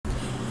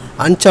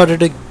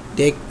Uncharted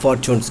Take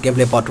Fortunes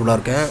gameplay part 2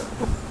 இருக்கேன்.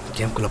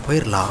 கேம்குள்ள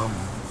போயிரலாம்.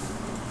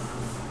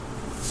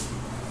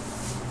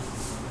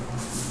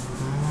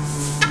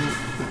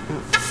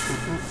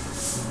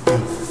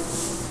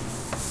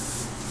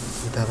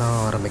 இதான்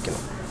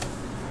ஆரம்பிக்கணும்.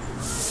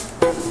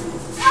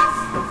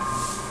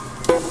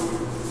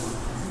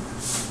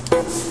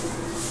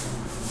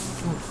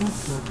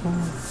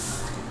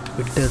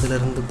 விட்டதுல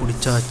இருந்து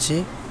பிடிச்சாச்சு.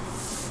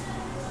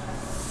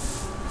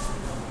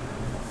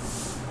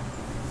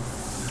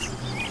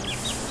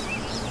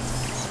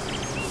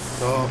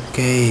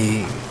 ஓகே,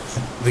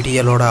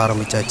 விடியலோட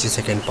ஆரம்பிச்சாச்சு.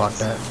 செகண்ட்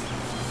பார்ட்டை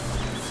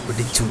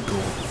பிடிச்சு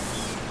விட்டுருவோம்.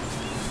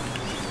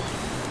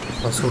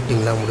 இப்போ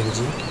ஷூட்டிங்லாம்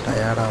முடிஞ்சு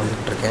டயர்டாக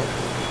வந்துட்டுருக்கேன்.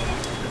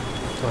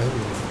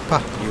 பா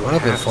எவ்வளோ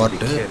பேர்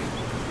ஃபார்ட்டு.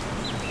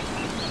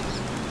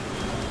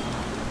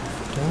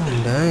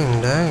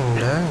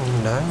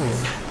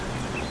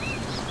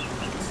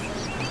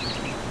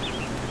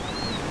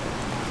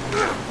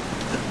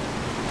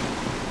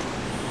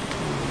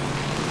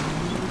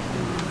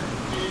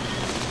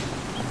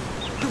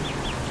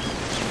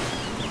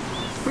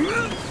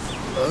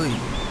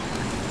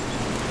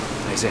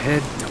 Eyes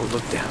ahead, don't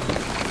look down.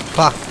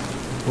 பா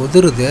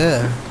உதிருது.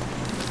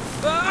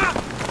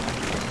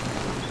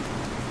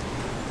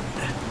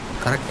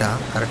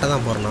 கரெக்டாக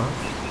தான் போகிறேன்னா.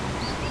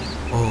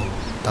 ஓ,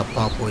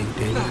 தப்பாக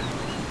போய்விட்டேன்.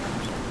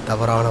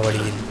 தவறான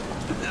வழியில்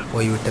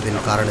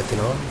போய்விட்டதின்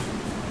காரணத்தினால்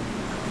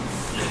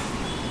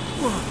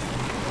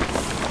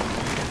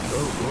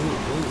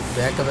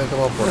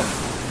வேகமாக போகிறேன்.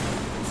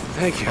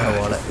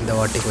 பரவாயில்ல, இந்த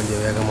வாட்டி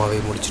கொஞ்சம் வேகமாகவே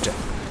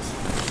முடிச்சிட்டேன்.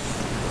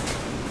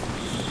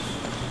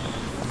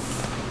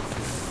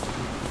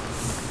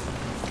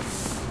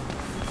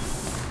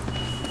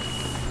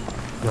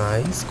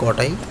 நைஸ்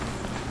கோட்டை.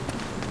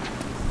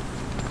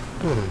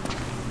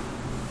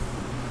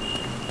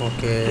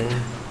 Okay.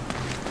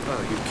 Oh,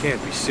 you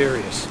can't be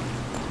serious.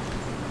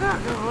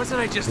 No,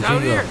 wasn't I just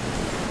out here?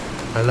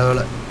 நல்ல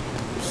வேலை.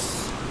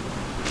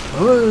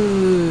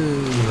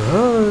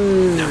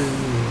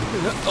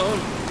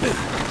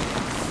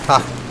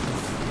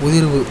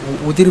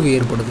 உதிர்வு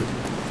ஏற்படுது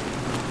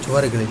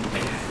சுவர்களில்.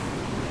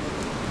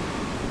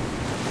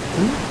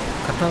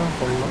 கரெக்டாக தான்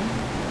போடலாம்.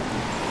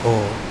 ஓ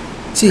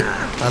சி,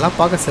 அதெல்லாம்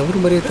பார்க்க செவரு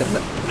மாதிரியே தெரியல.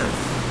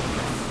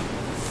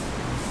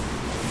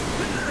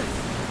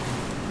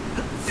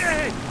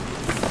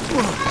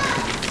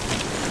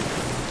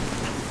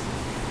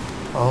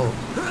 ஓ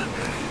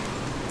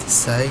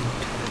சைட்.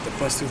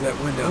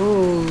 ஓ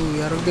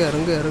இறங்கு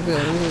இறங்கு இறங்கு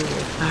இறங்கு.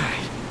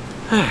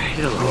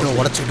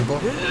 உடச்சிக்கிட்டு போ.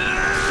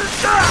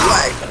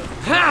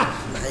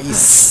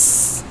 நைஸ்.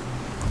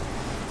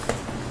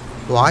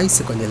 வாய்ஸ்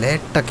கொஞ்சம்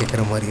லேட்டாக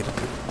கேட்குற மாதிரி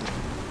இருக்கு.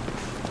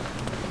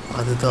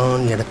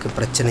 அதுதான் எனக்கு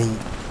பிரச்சனை.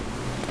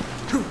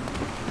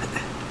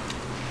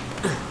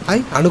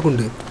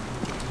 அணுகுண்டு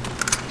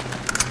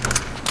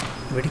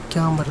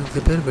வெடிக்காம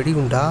இருக்கிறது பேர்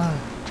வெடிகுண்டா.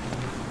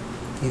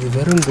 இது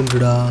வெறும்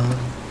குண்டுடா.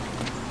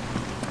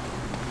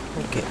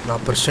 ஓகே,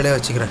 நான் பிரிஸ்டலே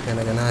வச்சுக்கிறேன்.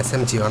 எனக்கு என்ன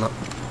எஸ்எம்ஜி வேணாம்,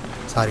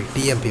 சாரி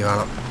டிஎம்பி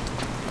வேணாம்.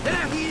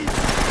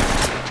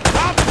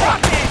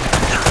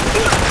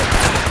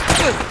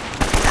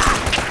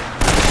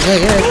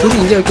 குறி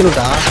இங்கே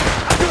வைக்கணும்டா.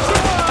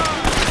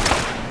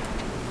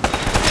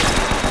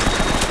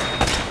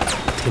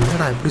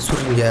 என்னடா எப்படி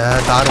சொல்றீங்க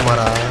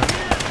தாறுமாறா?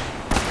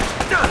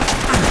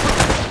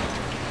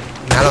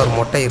 மேலே ஒரு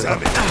மொட்டை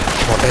இருக்கு,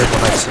 மொட்டையை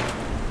போட்டாச்சு.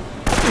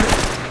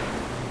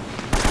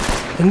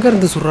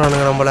 எங்கேருந்து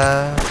சுடுறானுங்க நம்மளை?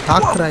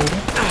 தாக்குறாங்க,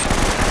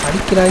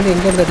 அடிக்கிறாங்க.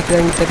 எங்கேருந்து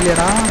அடிக்கிறாங்க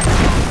தெரியலடா.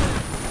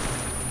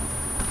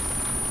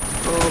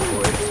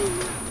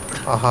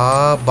 ஆஹா,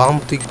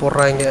 பாம்பு தூக்கி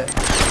போடுறாங்க.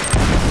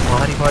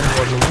 மாறி மாறி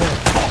போடணுமோ?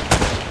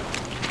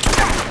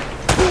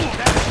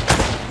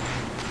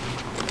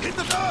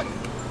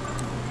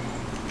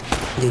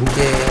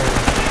 எங்கே?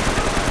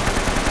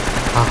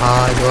 ஆஹா,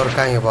 இது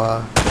இருக்காங்கப்பா.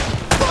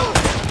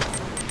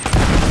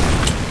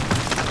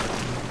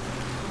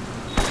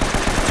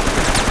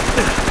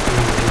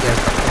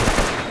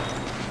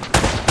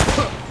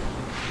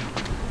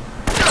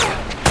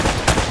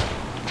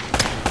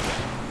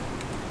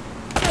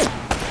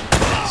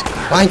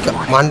 வாங்கிக்க.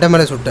 மண்டை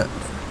மேலே சுட்டேன்.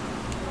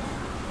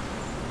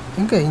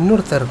 எங்க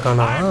இன்னொருத்தர்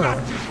இருக்கானா?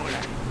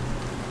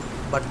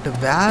 பட்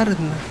வேற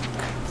என்ன?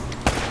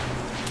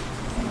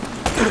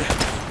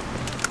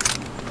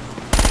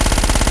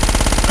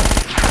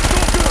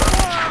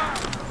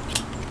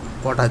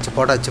 போட்டாச்சு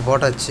போட்டாச்சு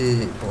போட்டாச்சு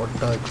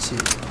போட்டாச்சு.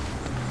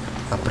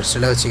 நான்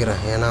ப்ரெஷ்ஷில்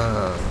வச்சுக்கிறேன். ஏன்னா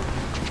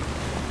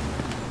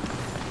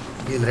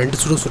இதில்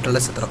 2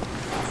 சுட்டெல்லாம் சுற்றுறோம்.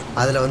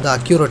 அதில் வந்து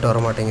அக்யூரேட்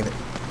வர மாட்டேங்குது.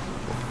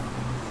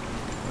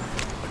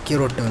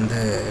 அக்யூரேட் வந்து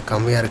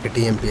கம்மியாக இருக்குது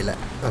டிஎம்பியில்.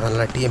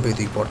 அதனால் டிஎம்பி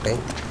தூக்கி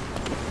போட்டேன்.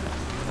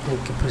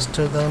 எனக்கு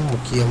பிரிஸ்டல் தான்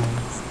முக்கியம்.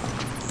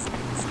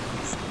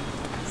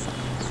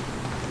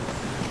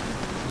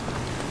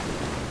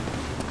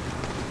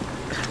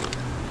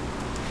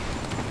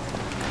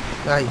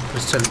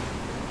 பிரிஸ்டல்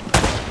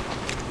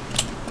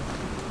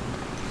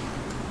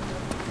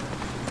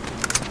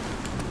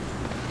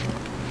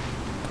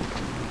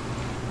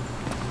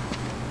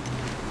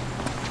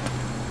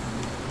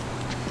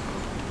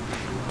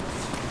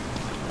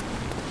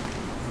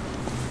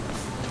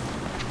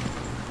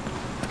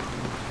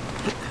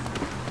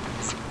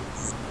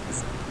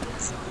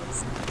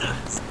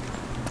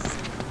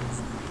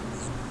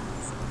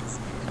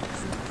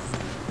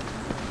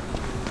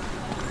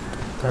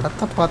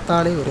இடத்த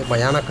பார்த்தாலே ஒரு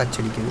பயான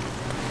காட்சிடிக்குது.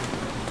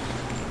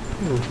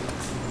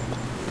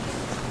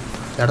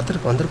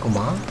 இடத்துக்கு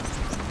வந்திருக்குமா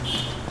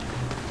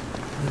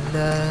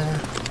இல்லை?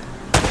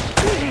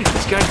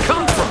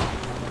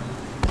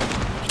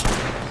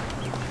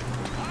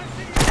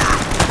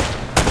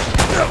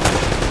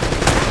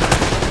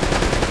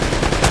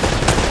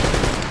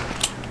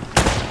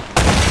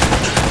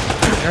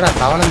 என்னடா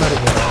தவளை மாதிரி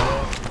போகிறோம்.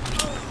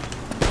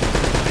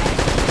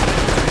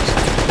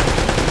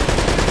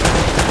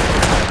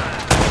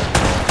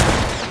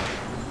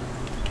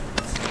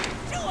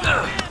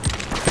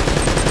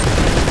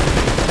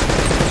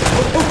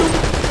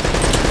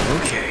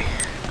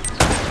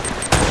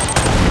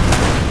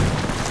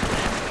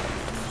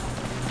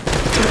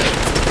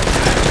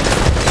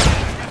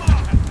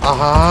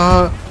 ஆஹா,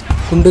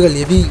 குண்டுகள்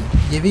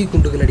ஹெவி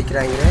குண்டுகள்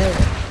அடிக்கிறாங்க.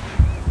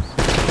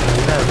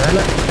 நல்ல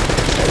வேலை.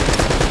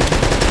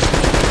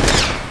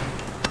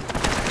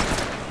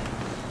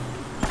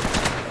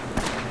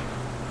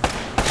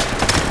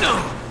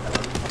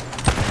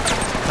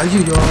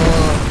 ஐயோ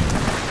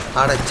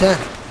அடைச்ச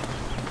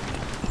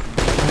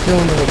இங்கே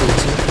ஒன்று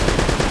போச்சு.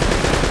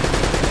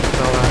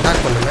 அவன்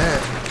அட்டாக் பண்ணுவேன்.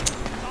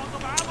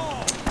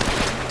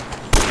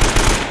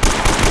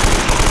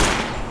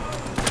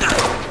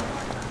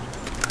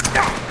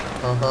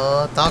 ஆஹா,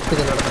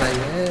 தாக்குதல்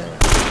நடத்துகிறாங்க.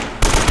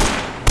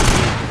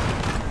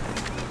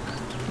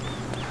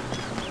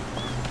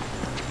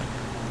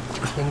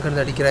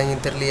 எங்கேருந்து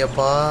அடிக்கிறாங்கன்னு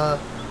தெரியலையாப்பா.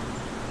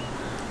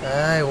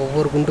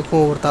 ஒவ்வொரு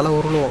குண்டுக்கும் ஒவ்வொரு தலை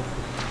உருளும்.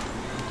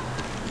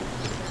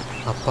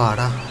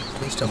 அப்பாடா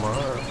இஷ்டமா.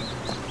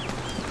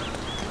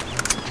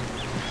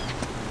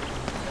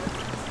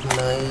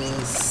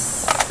 நைஸ்.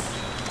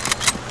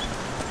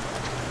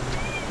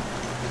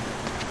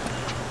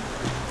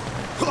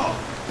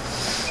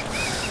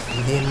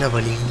 இது என்ன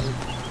வழி?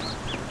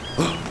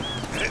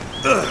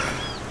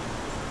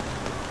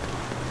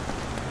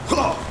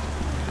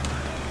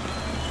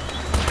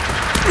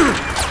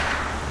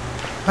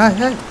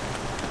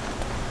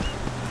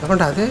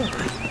 எவன்டா அது?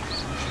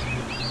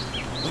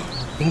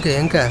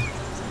 எங்க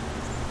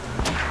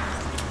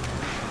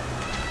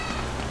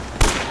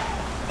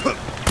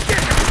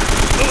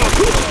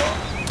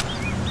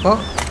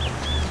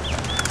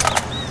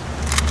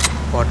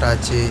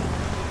போட்டாச்சு.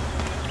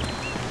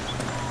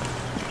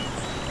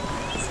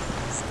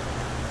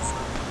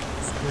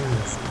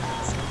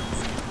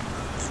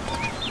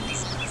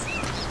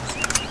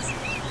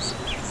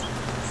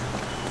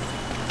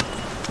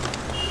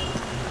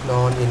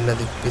 நான்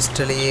என்னது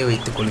பிஸ்டலையே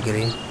வைத்துக்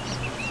கொள்கிறேன்.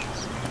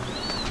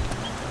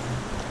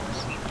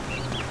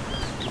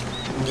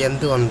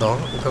 இங்கேருந்து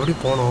வந்தோம், இப்போ எப்படி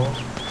போனோம்?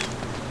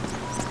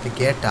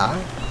 கேட்டா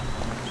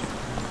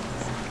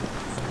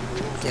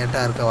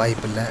இருக்க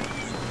வாய்ப்பில்லை.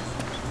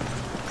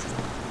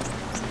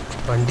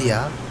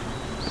 வண்டியா?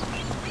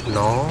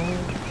 நோ.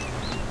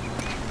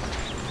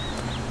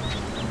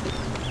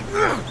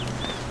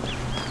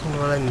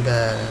 இந்த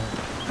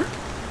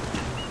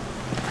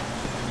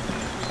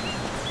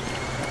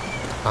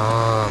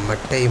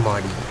மட்டை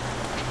மாடி.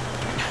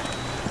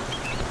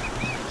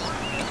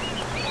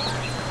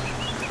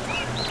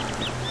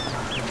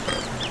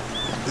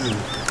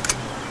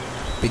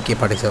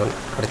 PK-47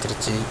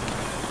 கிடச்சிருச்சு.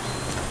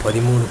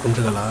 13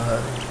 குண்டுகளா?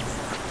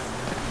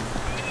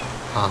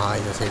 ஆஹா,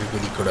 இந்த சைடு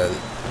குதிக்கூடாது,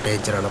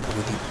 டேஞ்சரான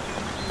பகுதி.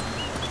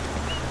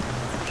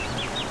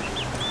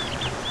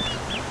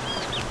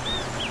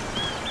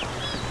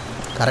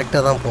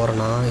 கரெக்டாக தான்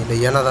போகிறேனா இல்லை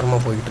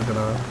ஏனாதாரமாக போய்கிட்டு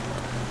இருக்கேனா?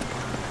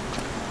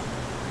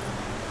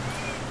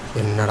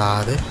 என்னடா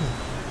அது?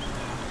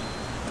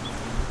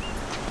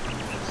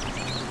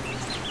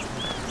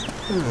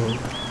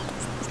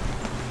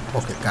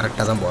 ஓகே,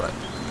 கரெக்டாக தான் போகிறேன்.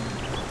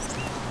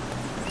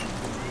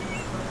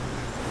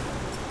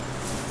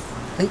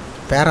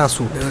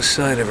 Parachute. No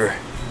sign of her.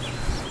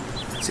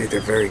 It's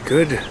either very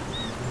good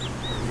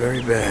or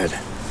very bad.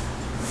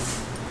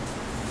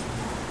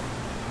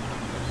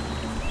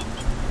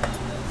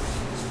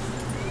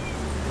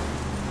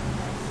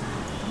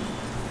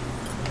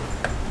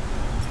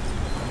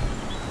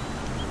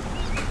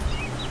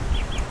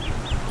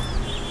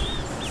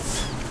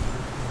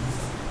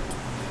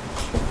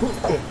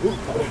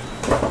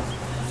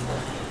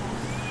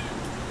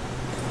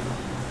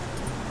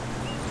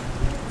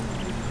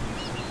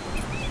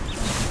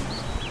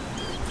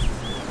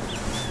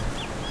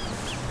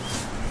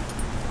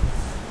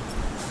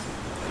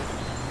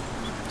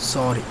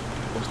 Sorry,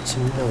 ஒரு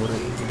சின்ன ஒரு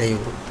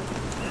இடையூறு.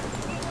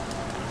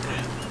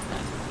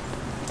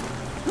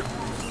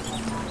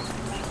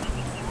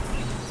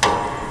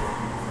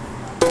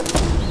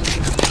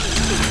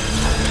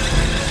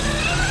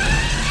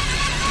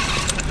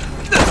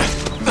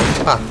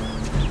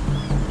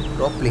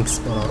 Roplings,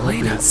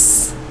 roplings.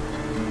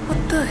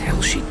 What the hell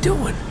is she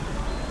doing?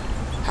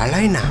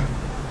 Helena.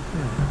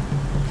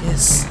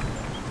 Yes.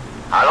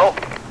 Hello?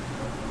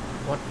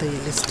 What the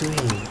hell is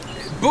doing?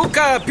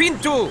 Buka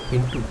Pintu!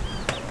 Pintu.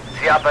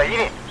 Siapa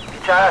ini?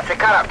 Bicara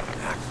sekarang.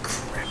 Ah,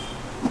 crap.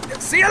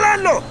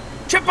 Sialanlo!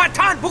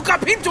 Cepatan, buka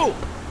pintu!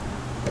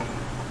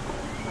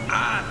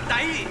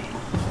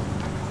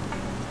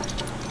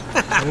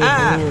 It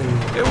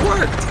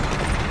worked.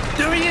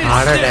 There he is.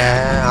 அடடே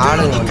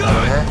ஆளுங்க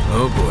வந்தாங்க.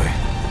 Oh boy.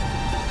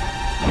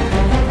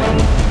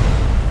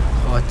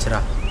 வச்சுரா.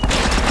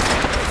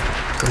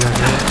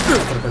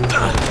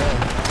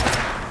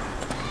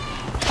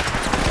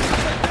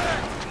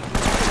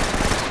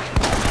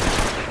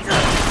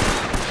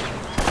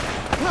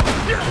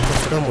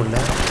 சுட முடியல.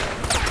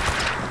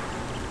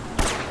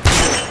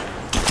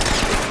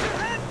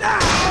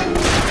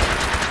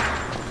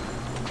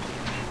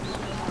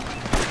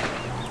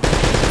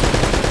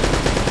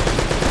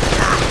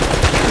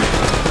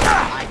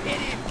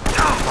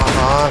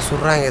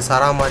 சுடுறாங்க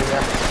சரா மாதிரியா.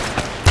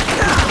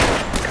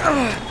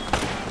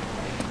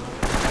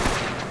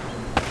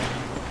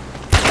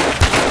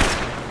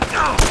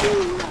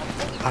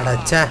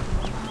 அடச்சே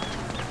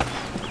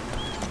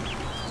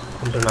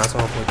குண்டு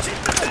நாசமாக போச்சு.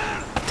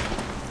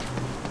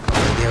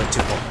 இதே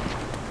வச்சுப்போம்.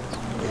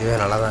 இதுவே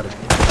நல்லா தான்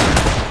இருக்கு.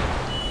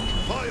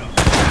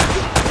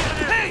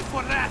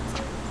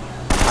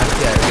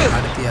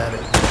 அடுத்து யாரு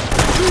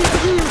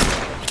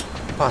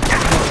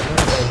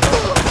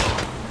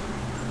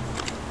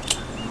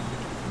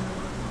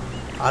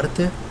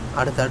அடுத்து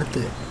அடுத்து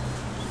அடுத்து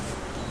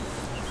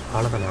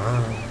அவ்வளோதானா?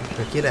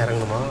 இப்போ கீழே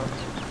இறங்கணுமா?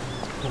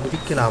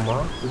 குதிக்கலாமா?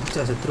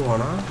 குதிச்சா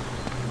செத்துருவானா?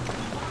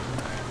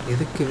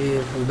 எதுக்கு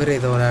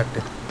விபரீத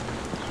விளையாட்டு?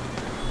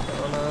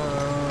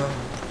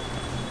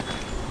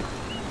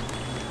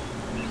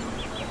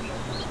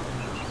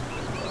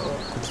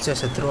 குதிச்சா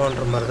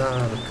செத்துருவான்ற மாதிரி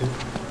தான் இருக்கு.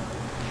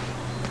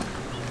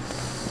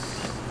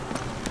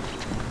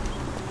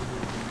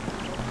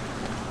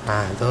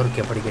 ஏதோ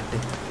இருக்கு எப்படி கெட்டு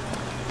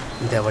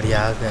இந்த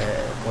வழியாக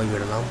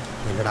போய்விடலாம்.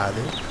 என்னடா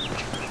அது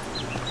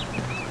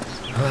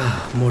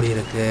மூடி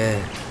இருக்கு.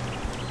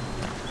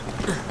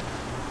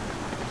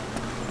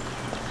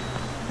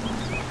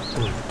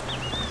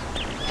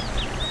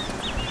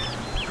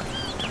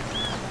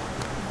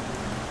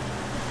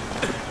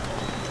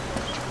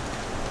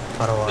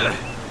 பரவாயில்ல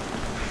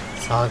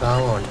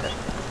சாகாம வந்துட்டேன்.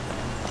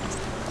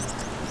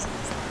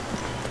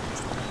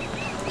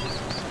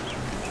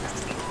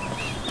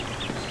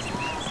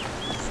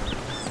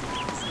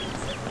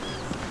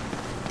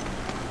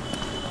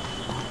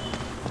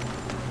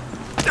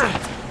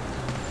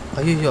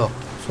 ஐயோ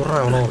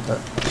சொல்கிறான் எவனோ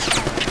ஒருத்தன்.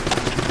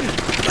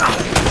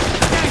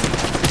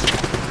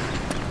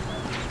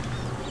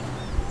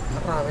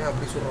 அவன்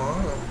அப்படி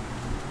சொல்கிறான்.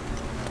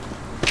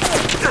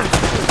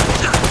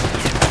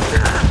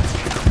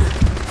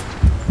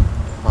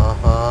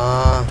 ஆஹா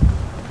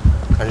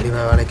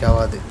கண்டிப்பாக வேலைக்கு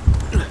ஆகாது.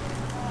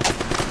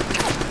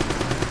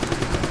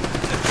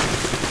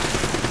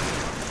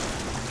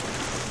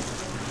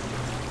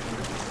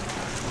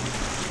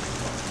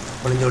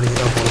 ஒளிஞ்சு ஒளிஞ்சு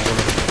தான் போகணும்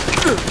போகணும்.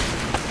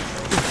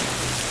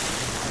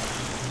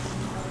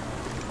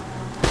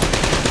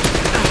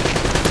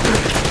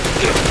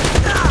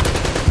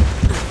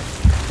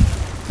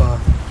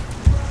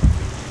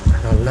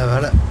 நல்ல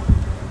வேலை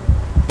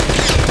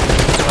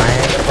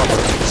பயங்கரமாக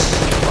கொடுத்துச்சு.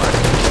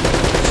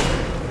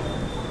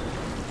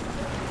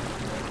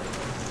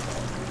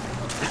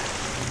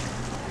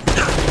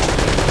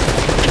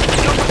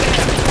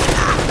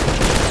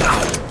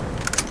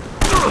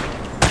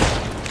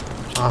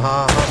 ஆஹா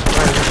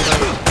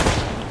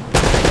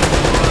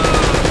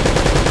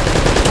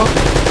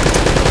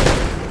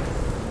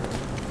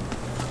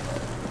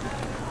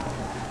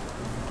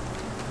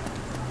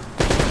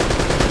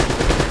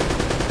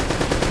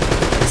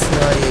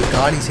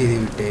காலி செய்து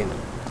விட்டேன்.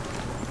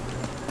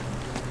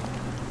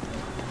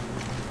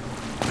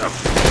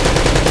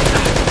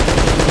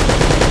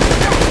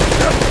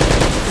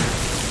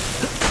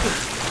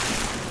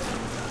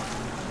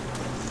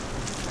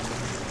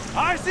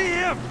 I see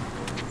him.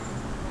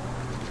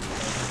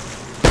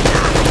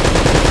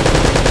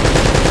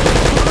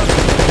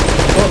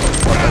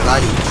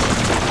 காலி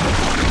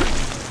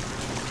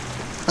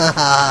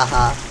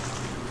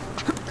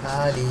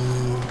காலி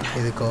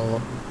எதுக்கோ.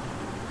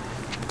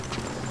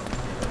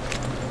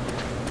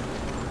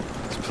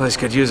 Place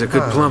could use a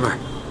good plumber.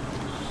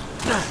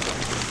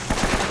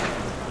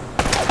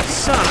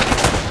 Son of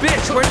a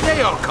bitch, where'd they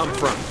all come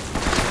from?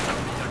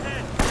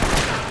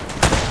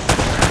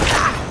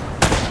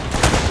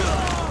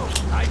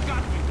 I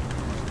got you.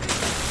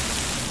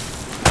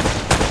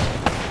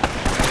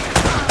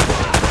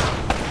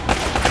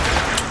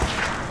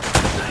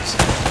 Nice.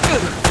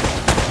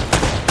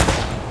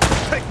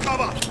 Take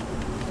cover.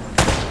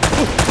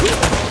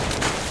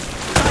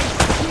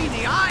 Between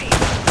the eyes.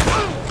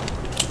 All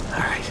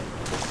right.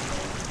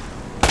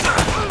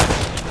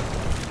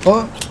 ஓ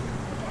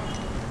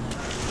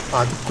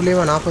அதுக்குள்ளேயே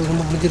 40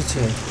 கும்பு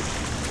முடிஞ்சிருச்சு.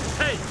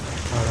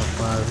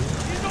 அடப்பாவி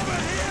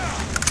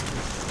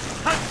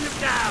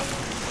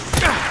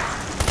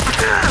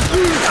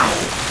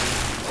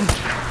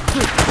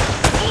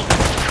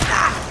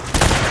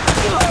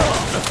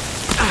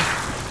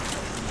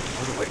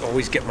How do I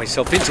always get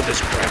myself into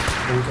this crap?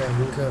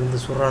 இங்க வந்து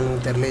சுடுறானுங்க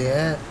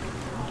தெரியலையே.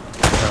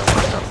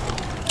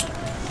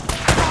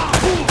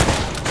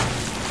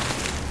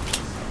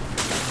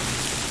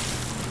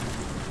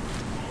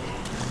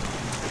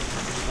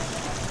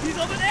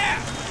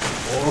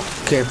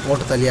 Okay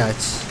போட்டு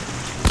தள்ளியாச்சு.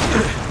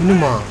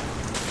 இன்னுமா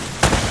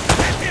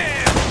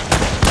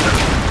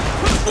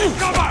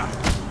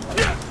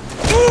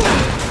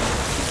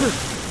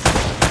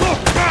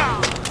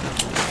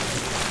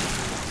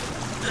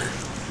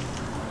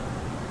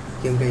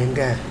எங்க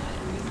எங்க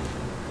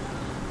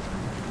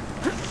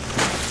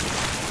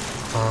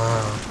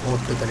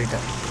போட்டு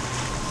தள்ளிட்டேன்.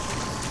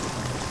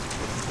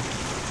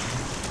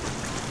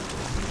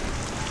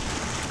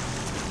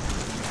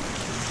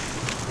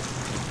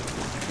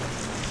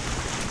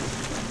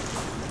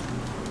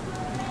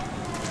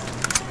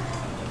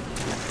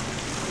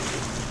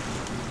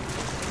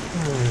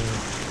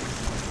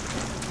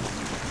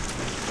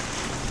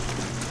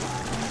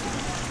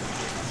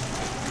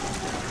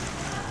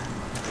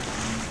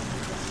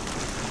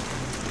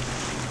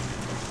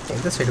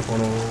 எந்த சைடு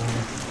போகணும்?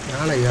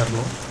 மேலே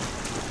ஏறணும்.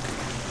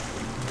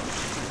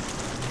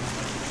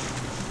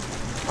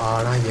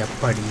 ஆனால்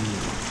எப்படி?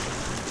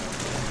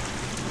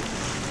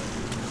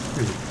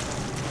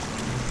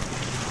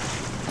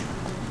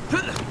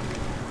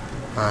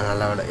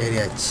 நல்ல வேலை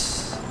ஏறியாச்சு.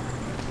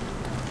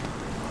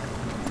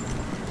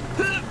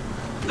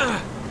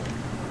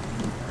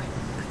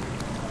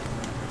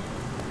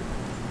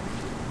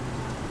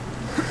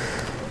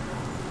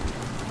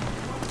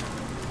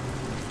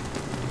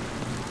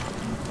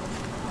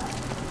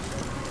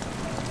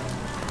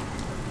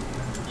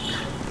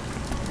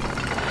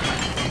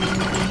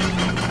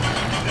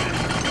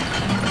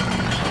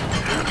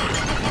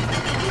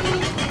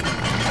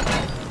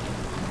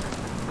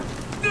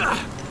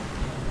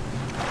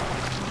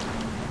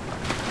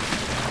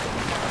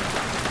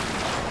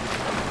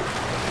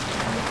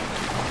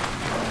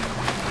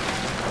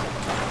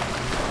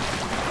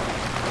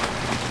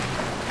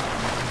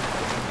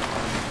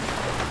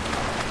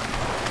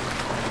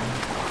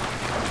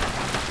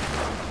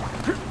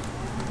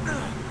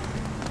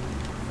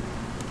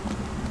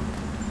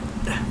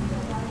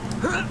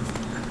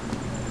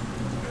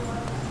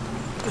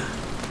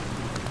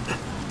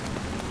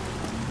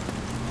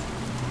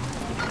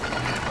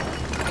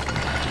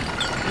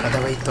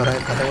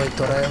 கதவை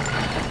துறை.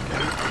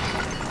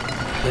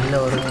 என்ன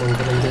வரும்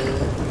அங்கிருந்து?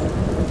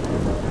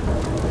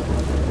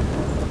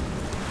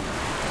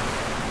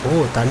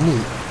 தண்ணி.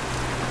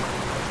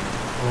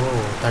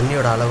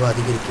 தண்ணியோட அளவு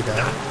அதிகரிக்குதா?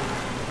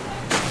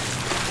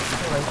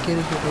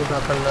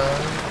 வைக்கிறதுக்குள்ள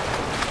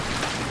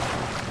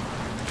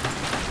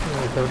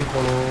இப்போ எப்படி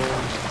போகணும்?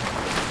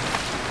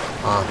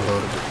 அங்கே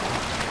வருது.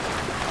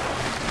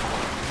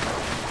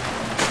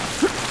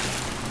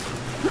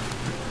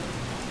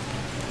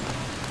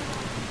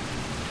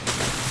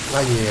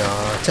 ஐயோ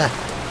சே,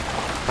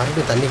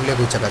 மறுபடியும் தண்ணிக்குள்ளே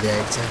குச்ச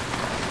கதையாயிடுச்சு.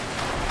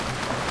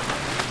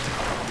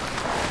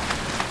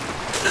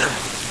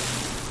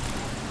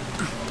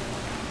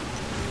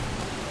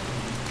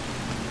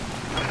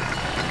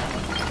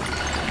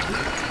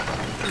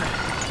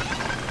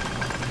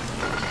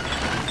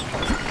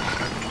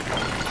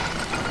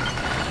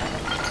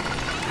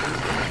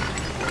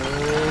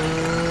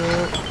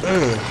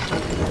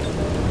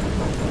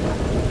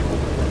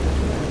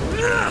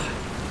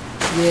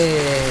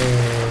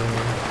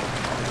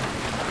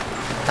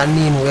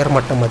 தண்ணியின்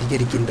உயர்மட்டம்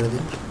அதிகரிக்கின்றது.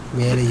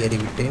 மேலே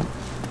ஏறிவிட்டேன்.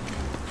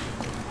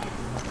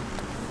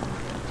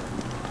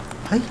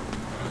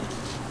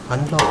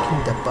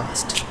 Unlocking the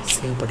past.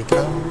 சேவ்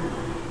படிக்கலாம்.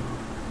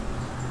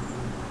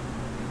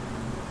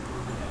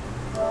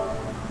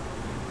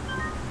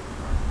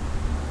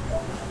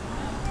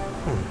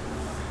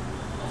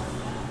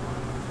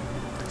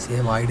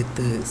 சேவ்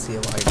ஆயிடுத்து.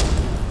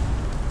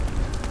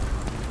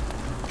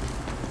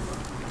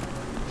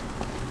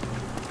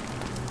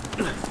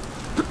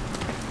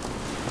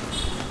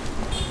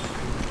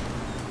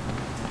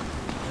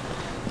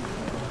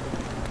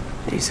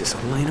 Jesus,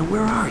 Elena,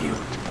 where are you?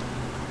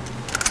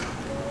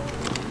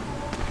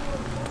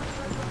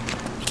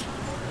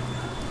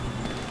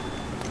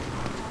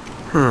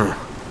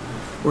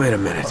 Wait a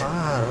minute.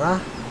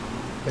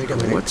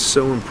 What's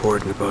so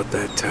important about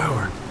that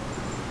tower?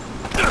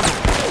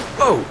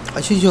 Oh!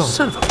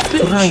 Son of a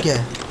bitch!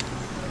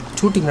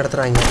 Shooting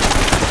நடத்துறாங்க.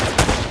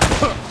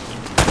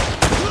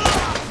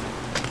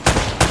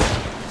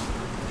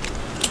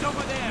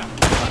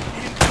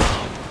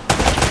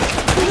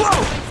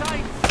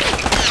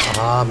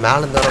 மேல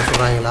இருந்து வர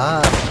சொல்றாங்களா?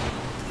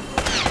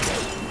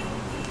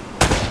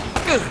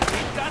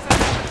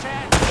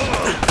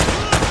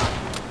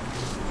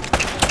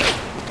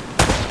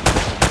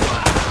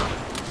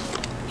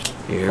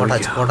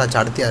 போட்டாச்சு.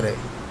 அடுத்து யாரு?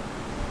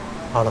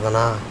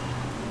 அவ்வளோதானா?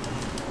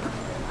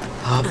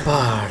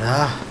 அப்பாடா.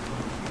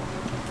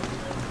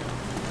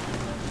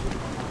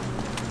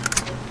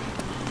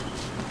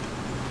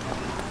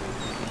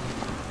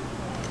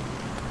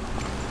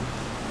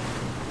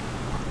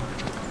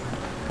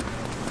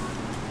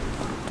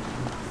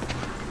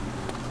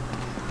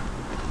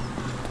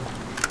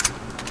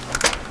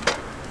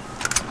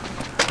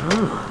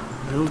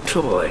 New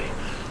toy.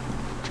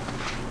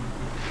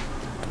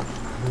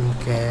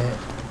 Okay.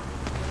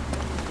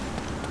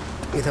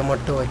 இதை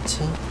மட்டும்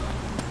வச்சு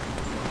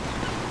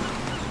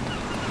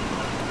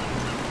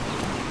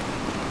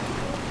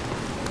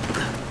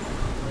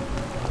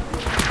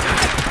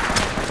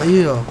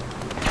ஐயோ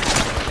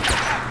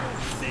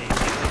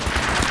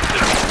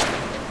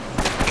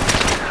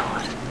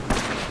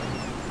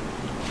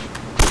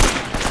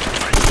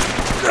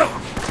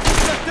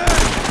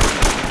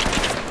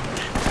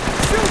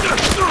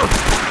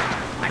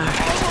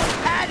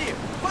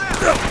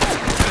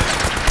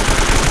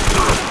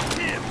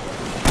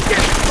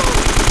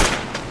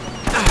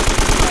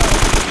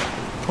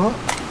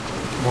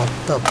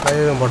மொத்த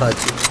பயிரும்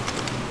போட்டாச்சு.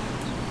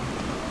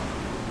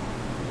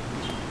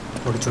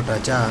 முடிச்சு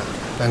விட்டாச்சா?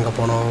 எங்கே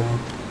போனோம்?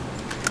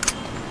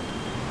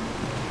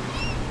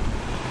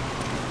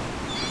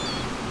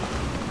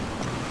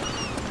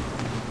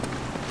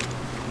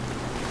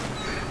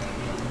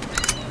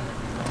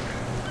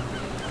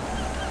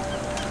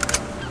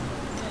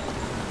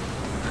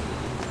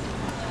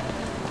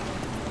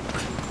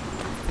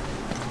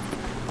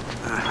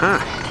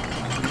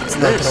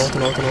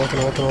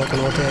 நோத்து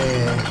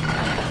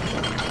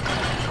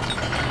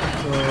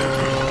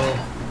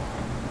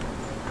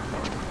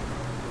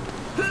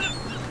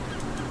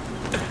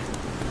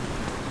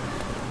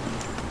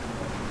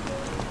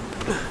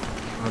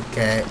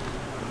ஓகே.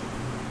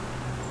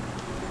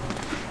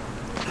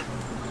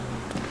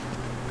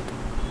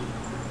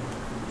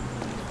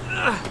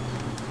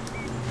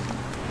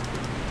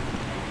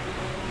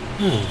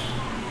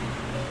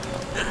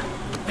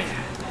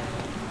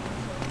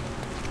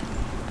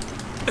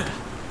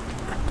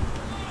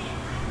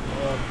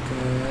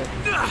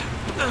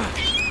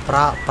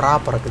 ப்ரா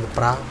பறக்குது.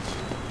 ப்ரா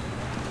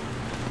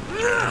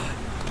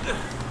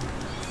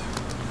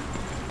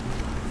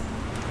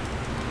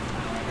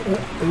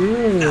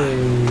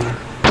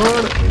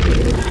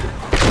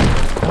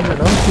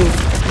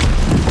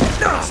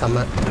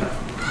செம்ம.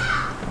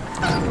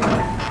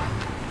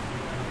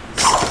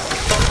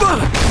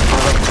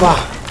 அப்பா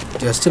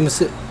ஜஸ்ட்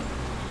மிஸ்ஸு.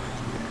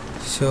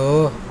 ஷோ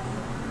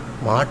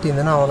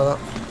மாட்டியிருந்தேன்னா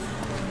அவ்வளோதான்.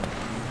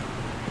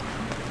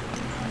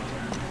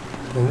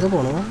 எங்கே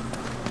போகணும்?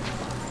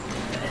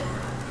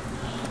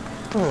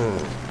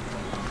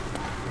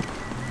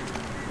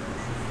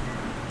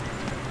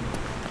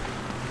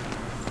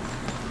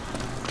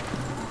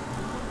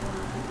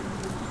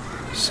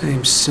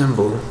 Same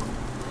symbol.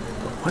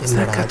 But what's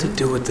that got to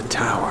do with the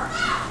tower?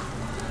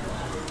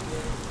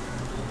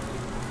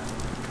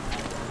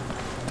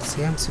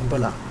 Same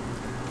symbol.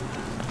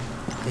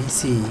 I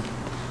see.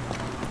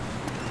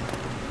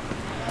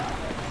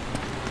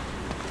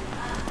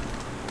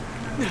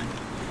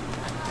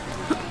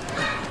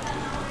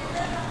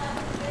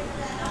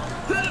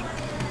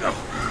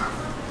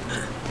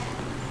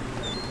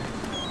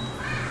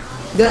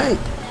 டேய்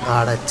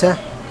அடச்சே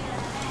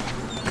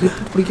கிரிப்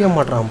பிடிக்க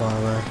மாட்டான்ப்பா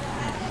அவன்.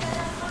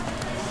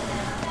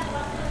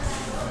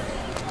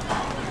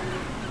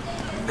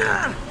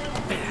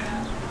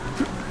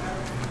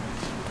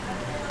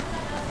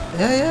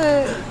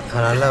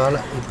 நல்ல வேலை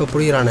இப்போ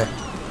பிடிக்கிறானே.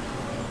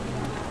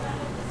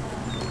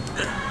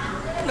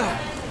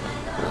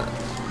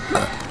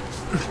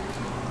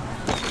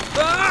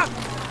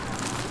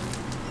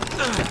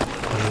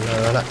 நல்ல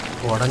வேலை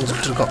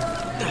உடஞ்சிட்டு இருக்கோம்.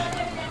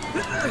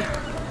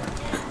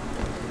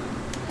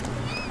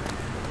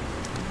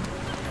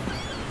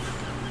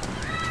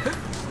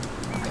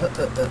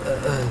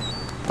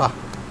 பா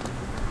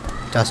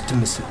ஜஸ்ட்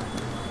மிஸ்.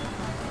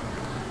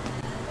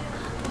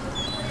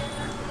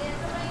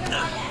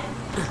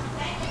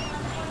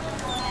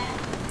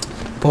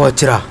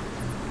 போச்சுரா,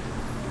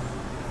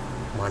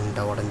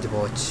 மண்டை உடஞ்சி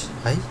போச்சு.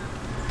 ஐ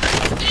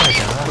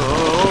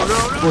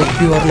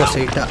இப்படி வரணும்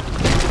ஸ்ட்ரைட்டா.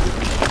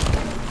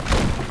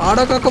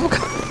 ஆடா காக்க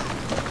பக்கம்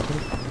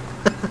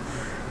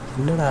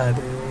என்னடா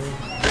அது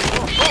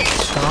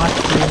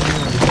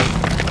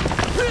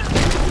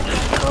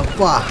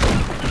அப்பா.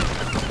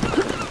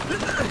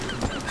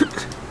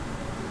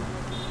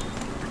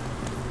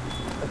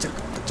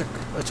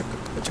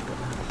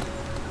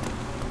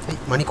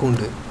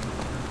 மணிக்கூண்டு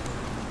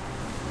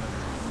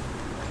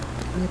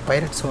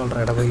பைரட்ஸ்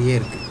வாழ்கிற இடம் மாதிரியே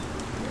இருக்குது.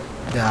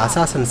 இந்த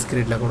அசாசன்ஸ்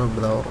கிரீடில் கூட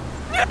இப்படி தான் வரும்.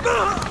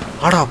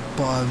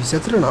 ஆடாப்பா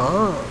விஷயத்துலண்ணா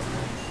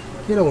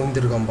கீழே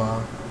விழுந்துருக்காம்பா,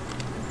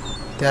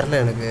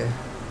 தெரில எனக்கு.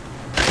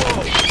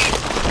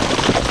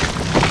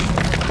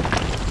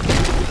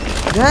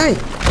 டேய்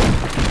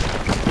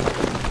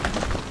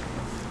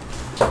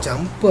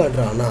ஜம்ப்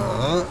ஆடுறானா?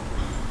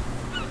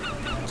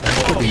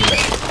 ஜம்ப் அடிக்கல.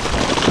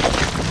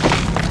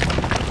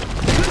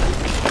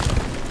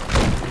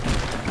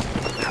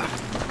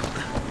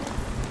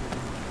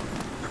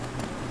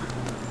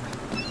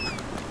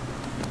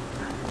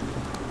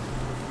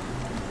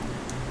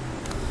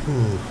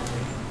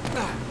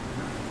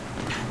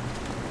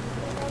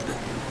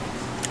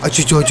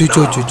 அச்சோ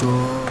அச்சோ அச்சோ.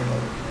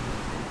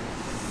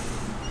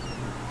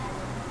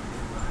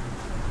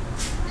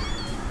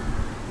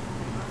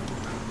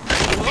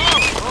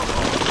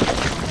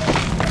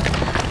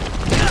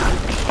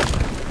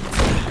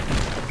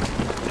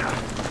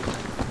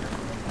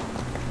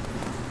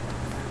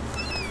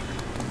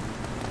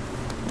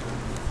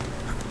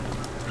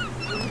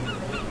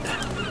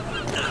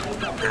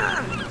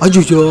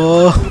 அச்சோ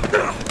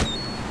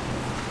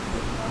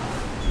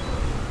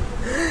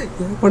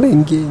பண்ண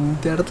இங்கே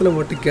இந்த இடத்துல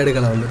மட்டும்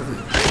கேடுகளை வந்துடுது.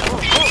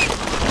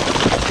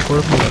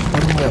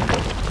 பொறுமையா போ.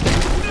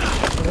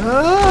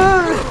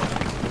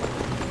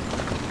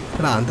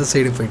 அந்த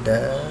சைடு போயிட்ட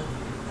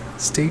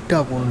ஸ்ட்ரெயிட்டா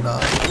போண்டா.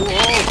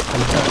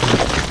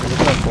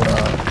 போடா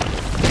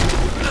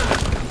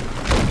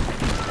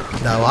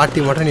இந்த வாட்டி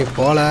மட்டும் நீ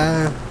போல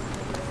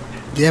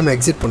கேம்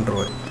எக்ஸிட்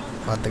பண்ணுருவேன்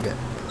பார்த்துக்க.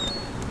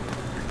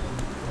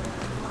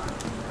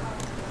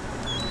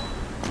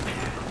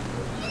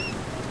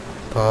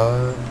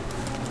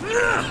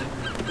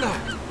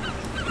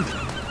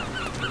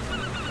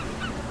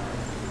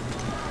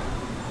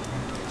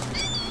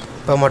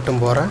 இப்போ மட்டும்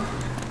போகிறேன்.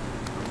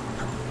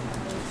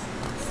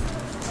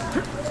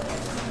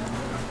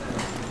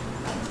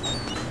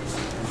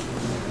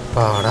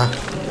 பாடா.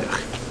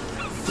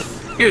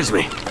 Excuse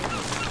me.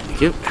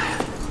 Thank you.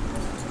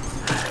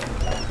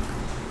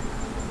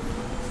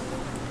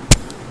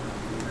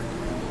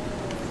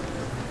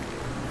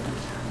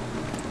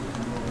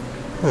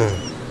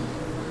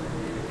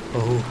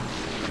 ஓ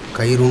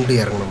கயிறுண்டு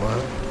இறங்கணுமா?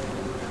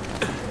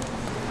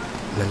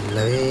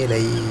 நல்ல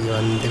வேலை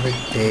வந்து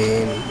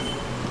விட்டேன்.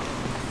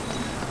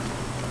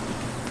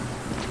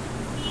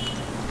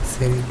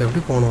 சரி இப்போ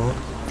எப்படி போகணும்?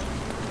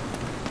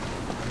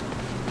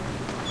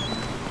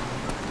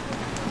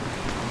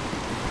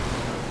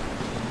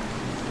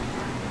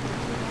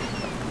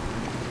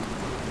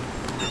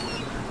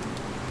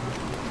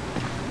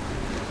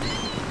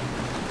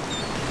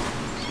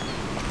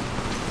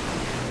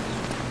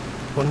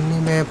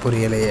 ஒன்றுமே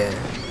புரியலையே.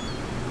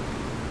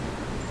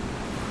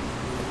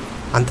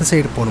 அந்த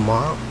சைடு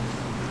போகணுமா?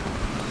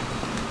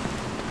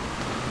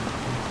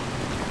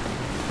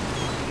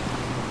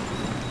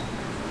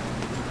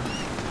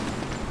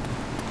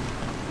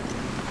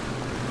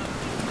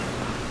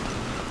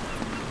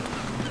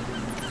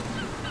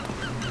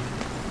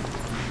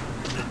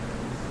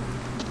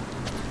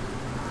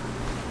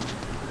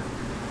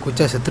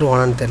 குச்சா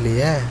செத்துருவானான்னு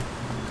தெரியலையே.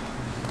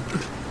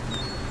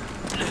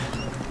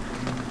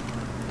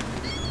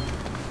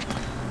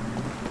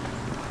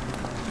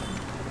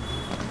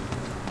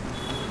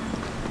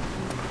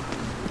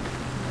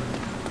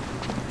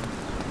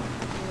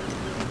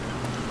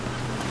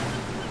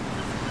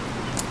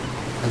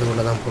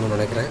 அதுக்குள்ள தான் போகணும்னு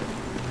நினைக்கிறேன்.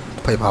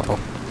 போய்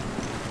பார்ப்போம்.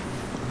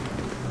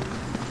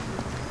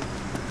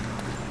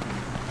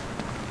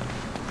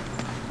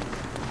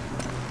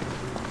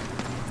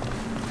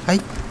 ஐ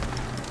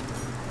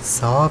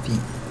சாவி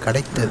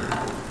கிடைத்தது.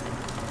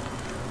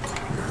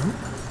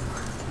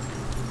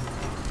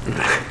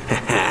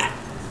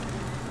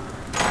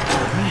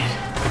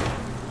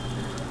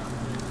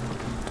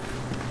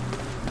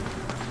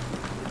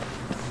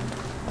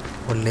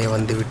 உள்ளே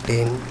வந்து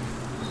விட்டேன்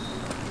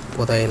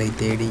புதையலை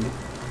தேடி.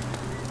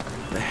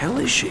 The hell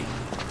is she?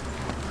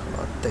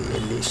 What the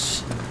hell is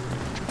she?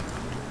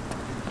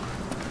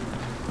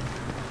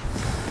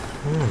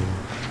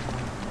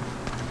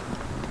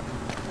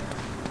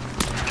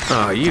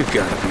 Oh, you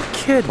gotta be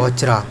kidding.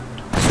 போச்சுரா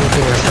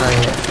shooting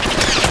நடத்துறாங்க.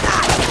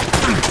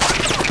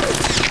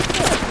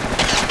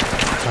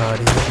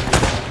 சாரி.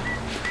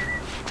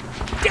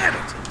 Damn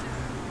it.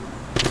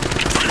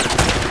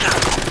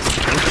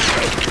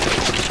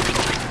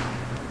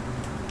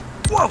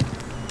 Whoa.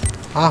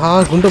 ஆஹா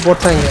குண்டு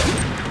போட்டாங்க.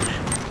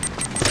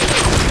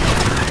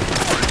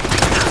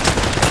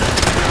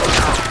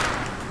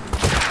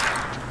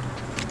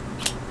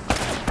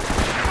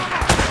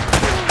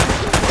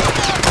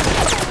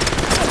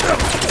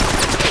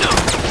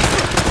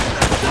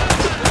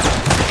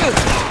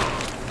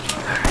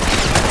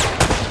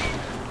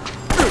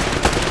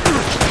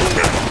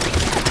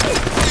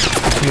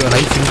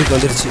 லைஃப் இன்றைக்கு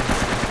வந்துருச்சு.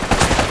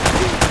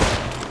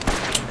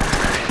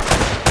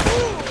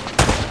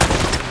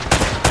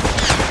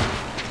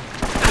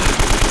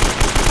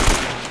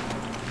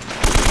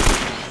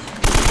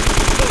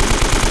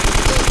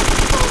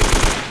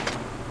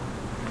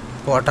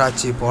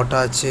 போட்டாச்சு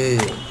போட்டாச்சு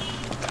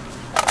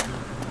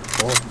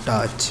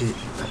போட்டாச்சு.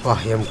 அப்பா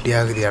எம்டி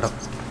ஆகுது இடம்.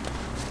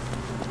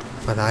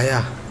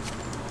 அதாயா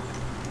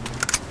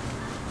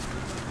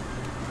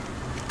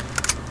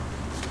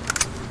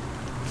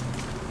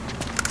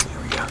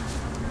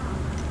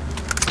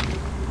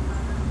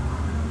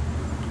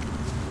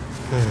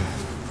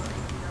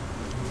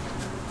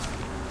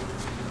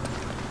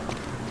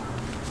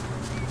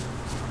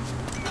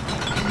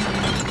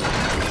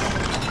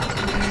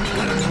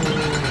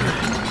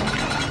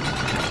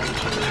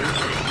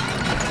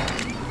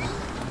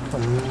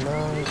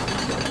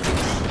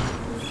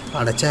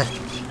அடைச்சே.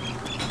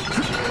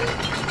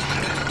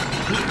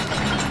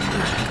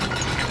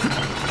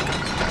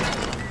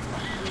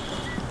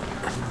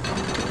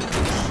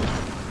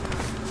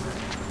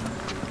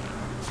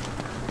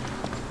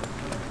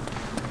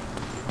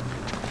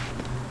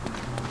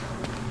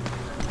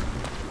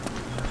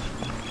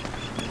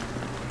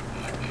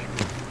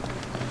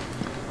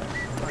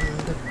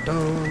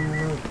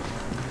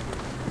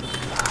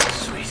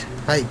 Sweet.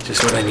 Hi.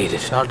 Just what I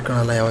needed. Short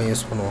கனெல்லாம் எவன்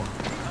யூஸ் பண்ணுவான்?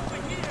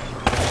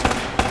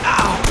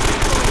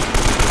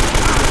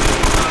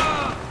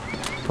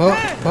 போ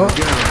போ.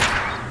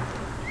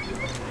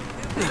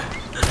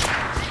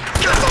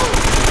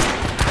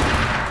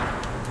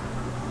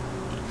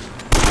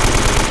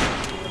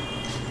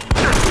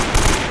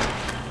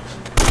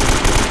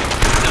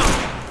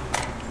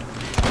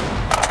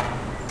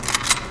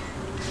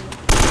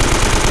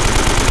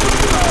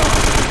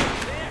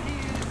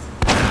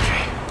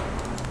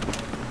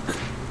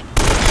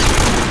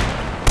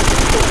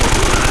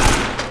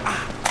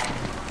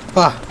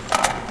 பா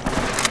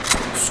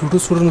சுடு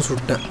சுடுன்னு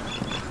சுட்டேன்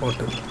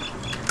போட்டு.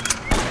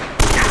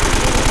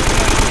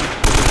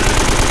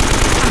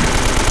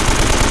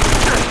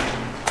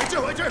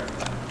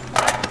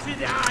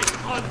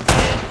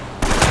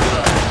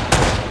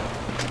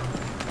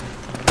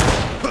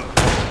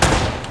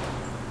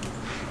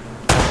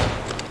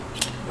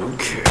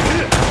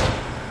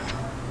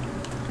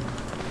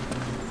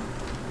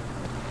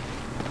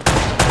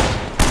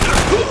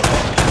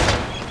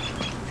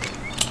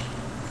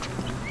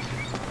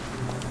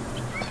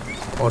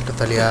 போட்டு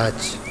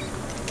தலியாச்சு.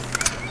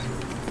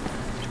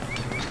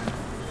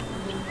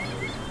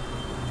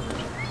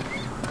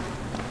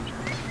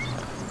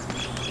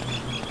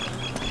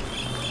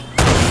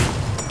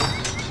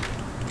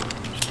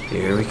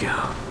 Here we go.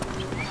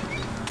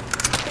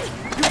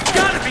 You've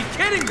got to be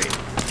kidding me!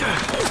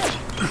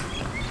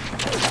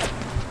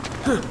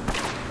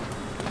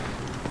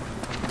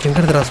 எங்க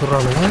இருந்துடா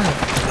சொல்றானுங்க?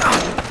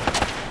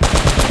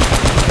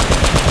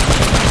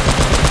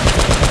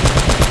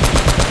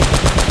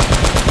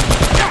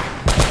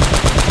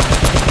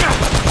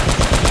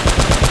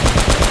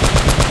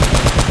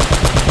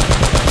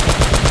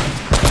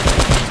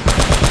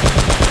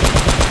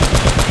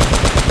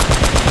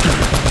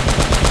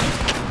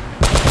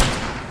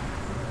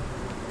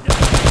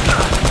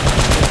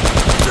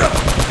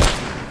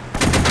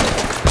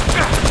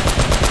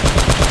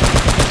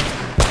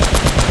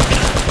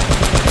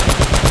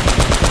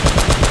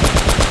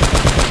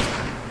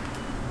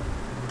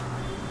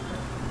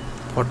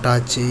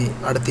 போட்டாச்சு.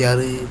 அடுத்து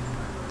யாரு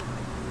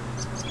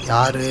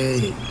யாரு?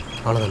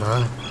 அவ்வளோதானா?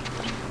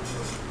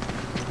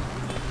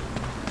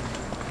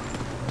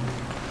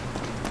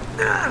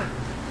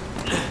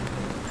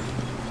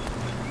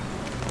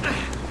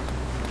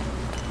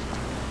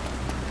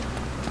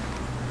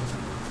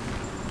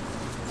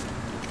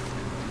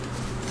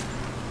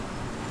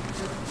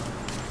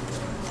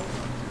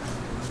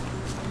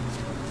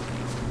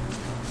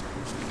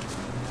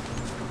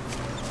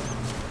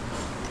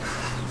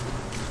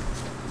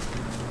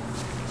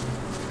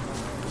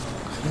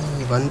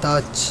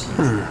 வந்தாச்சு.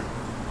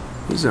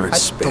 These aren't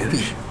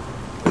Spanish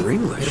or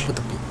English. இருப்பு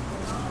தப்பி.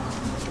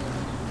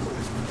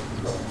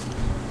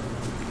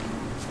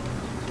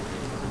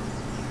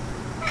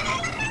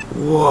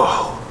 Whoa.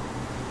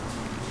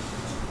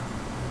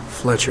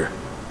 Fletcher,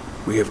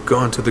 we have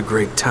gone to the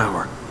Great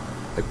Tower.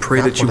 I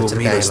pray that you will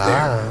meet us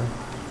there.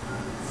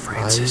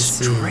 Francis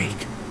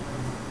Drake.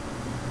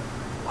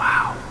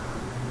 Wow.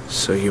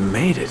 So you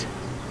made it.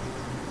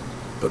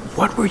 But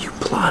what were you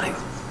plotting?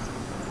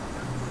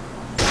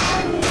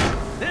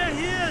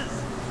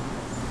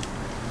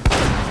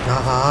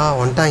 ஆஹா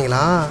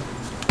வந்துட்டாங்களா?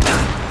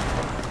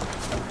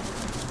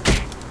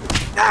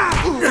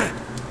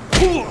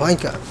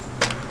 வாங்கிக்க.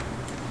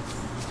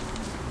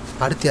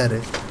 அடுத்து யாரு?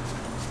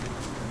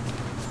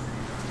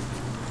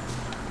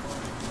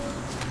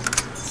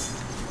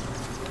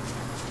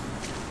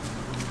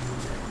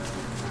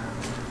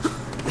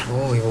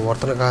 ஓ இவன்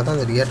ஒருத்தனுக்காக தான்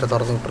அந்த ரியேட்டை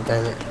திறந்து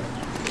விட்டுருக்காங்க.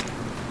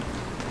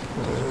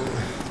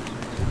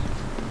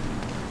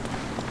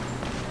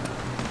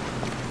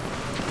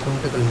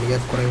 குண்டுகள் மிக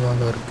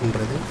குறைவாக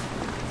இருக்கின்றது.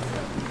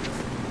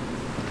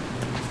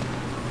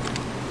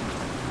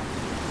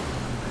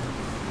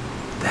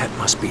 That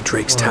must be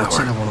Drake's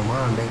tower. போணுமா?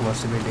 Drake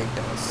must be Drake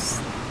Towers.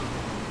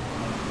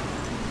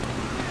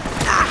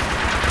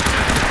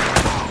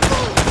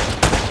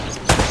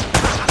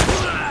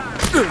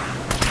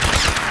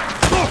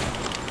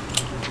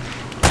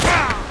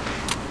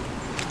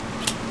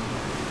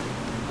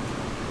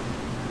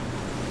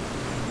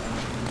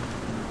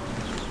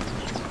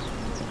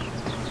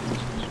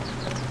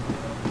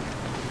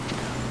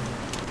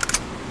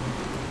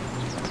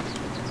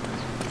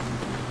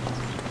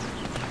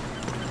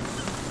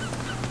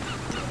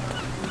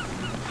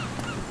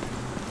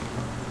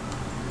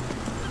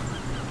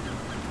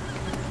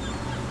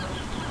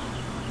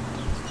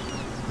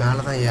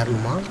 மேலே தான்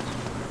ஏறணுமா?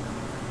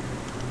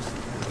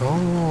 ஓ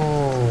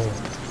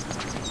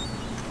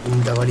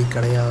இந்த வழி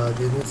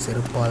கிடையாதுன்னு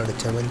செருப்பால்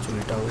அடித்த மாதிரி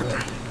சொல்லிட்டாங்க.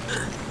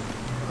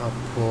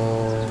 அப்போ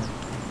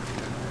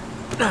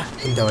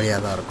இந்த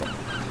வழியாக தான் இருக்கும்.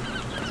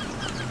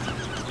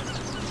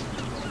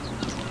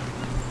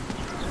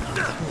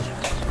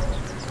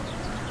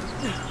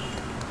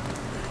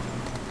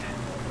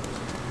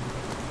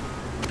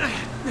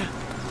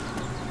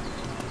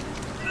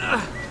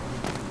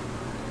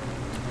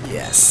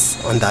 எஸ்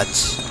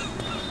வந்தாச்சு.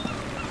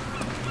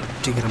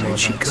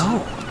 சீக்கிரமாக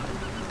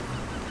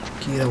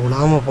கீழே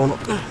விழாமல்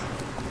போகணும்.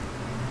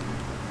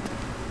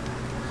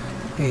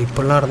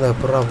 இப்பெல்லாம் இருந்தால்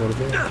எப்படா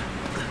போகிறது?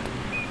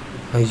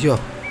 ஐயோ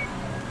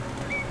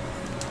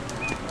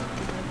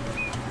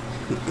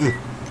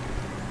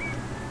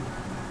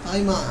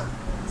ஆய்மா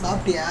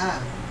சாப்பிட்டியா?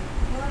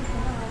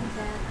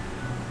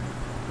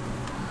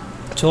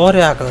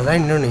 சோறு ஆக்கலதா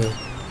இன்னொன்று.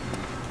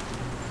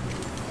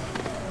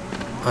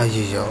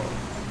 ஐயோ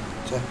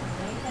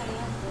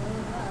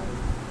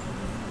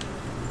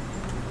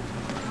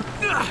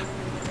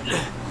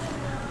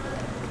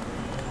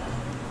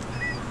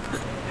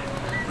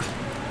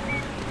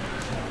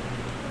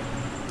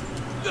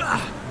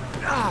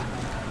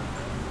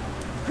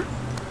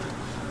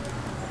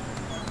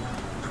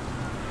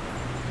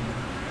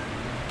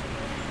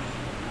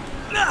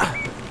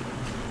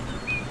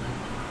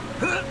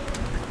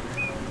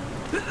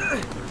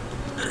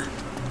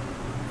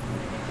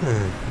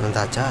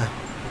வந்தாச்சா?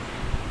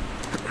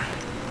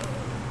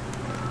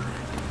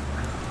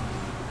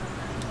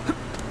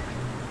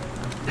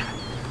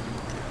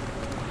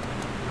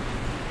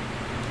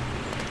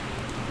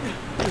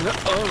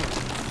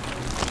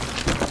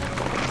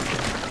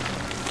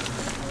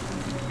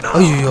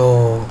 ஐயோ,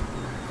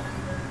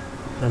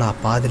 என்னடா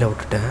பாதியில்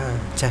விட்டுட்டேன்.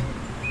 சே,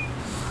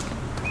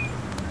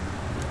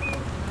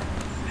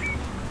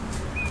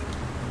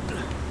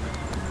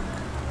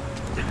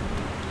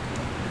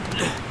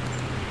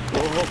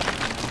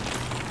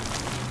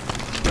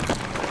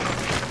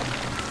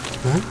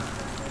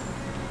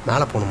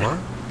 மேலே போகணுமா?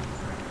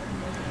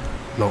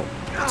 நோ,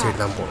 சரி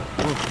தான் போகணும்.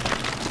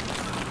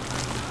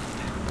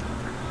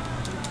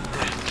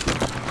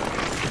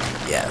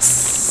 எஸ்,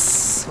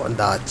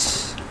 வந்தாச்சு.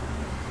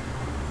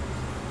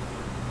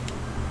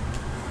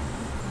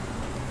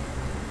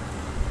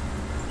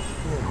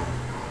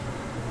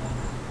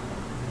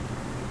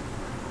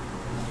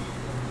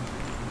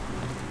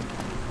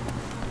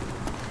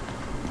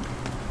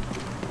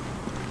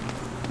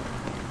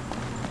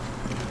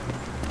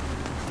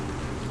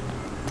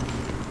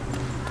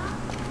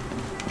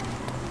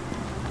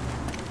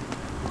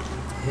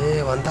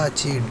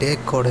 வந்தாச்சு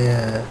டேக்கோடைய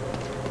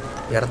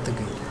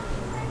இடத்துக்கு.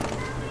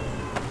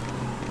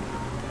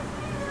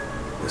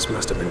 This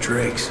must have been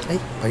Drake's. Hey,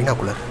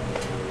 binocular.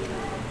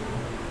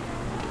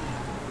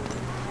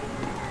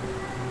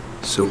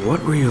 So what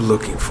were you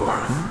looking for,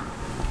 huh?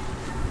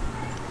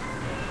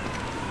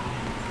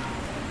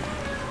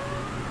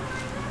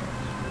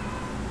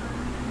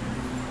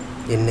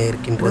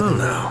 Well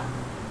now,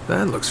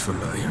 that looks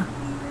familiar.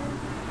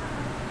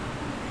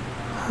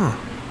 Huh.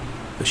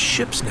 The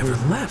ship's never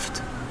left.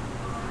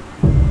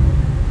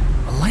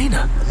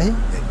 Elena. Hey,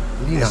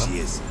 Lena. There she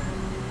is.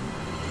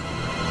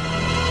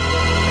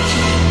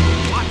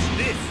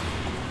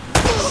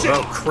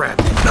 Oh crap.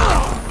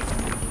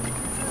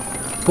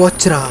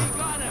 போச்சுடா.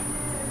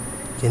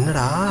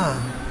 என்னடா?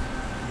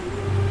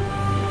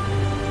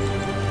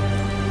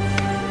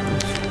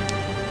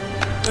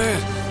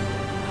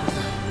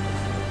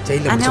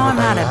 I know I'm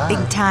not a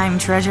big-time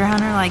treasure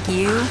hunter like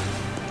you.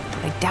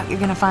 I doubt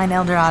you're gonna find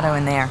El Dorado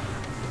in there.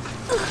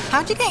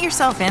 How'd you get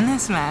yourself in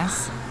this mess?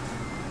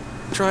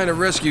 Trying to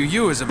rescue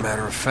you, as a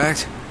matter of fact.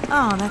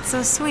 Oh, that's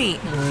so sweet.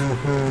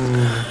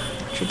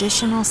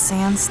 Traditional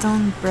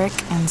sandstone, brick,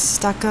 and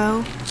stucco.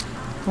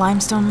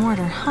 Limestone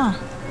mortar, huh?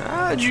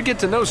 How'd you get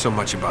to know so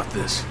much about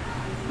this?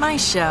 My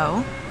show,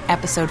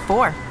 Episode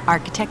 4,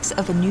 Architects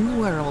of a New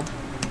World.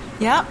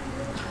 Yep.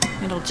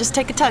 It'll just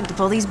take a tug to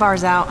pull these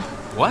bars out.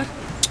 What?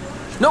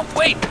 No,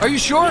 wait! Are you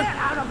sure?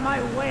 Get out of my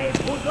way,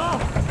 Puto!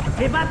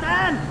 Hey,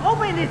 Batan!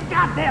 Open this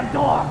goddamn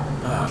door!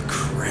 Oh,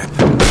 crap.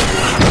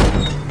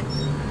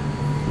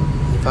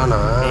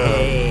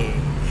 Hey,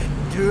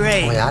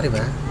 Drake.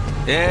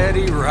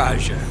 Eddie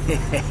Raja.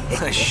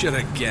 I should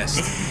have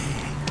guessed.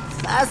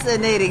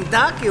 Fascinating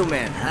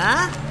document,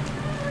 huh?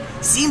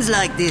 Seems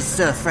like this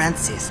Sir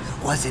Francis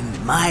was in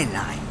my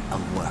line of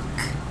work.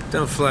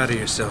 Don't flatter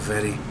yourself,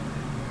 Eddie.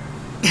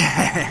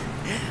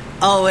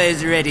 Always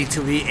ready to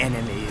be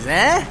enemies,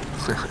 eh?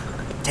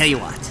 Tell you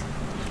what,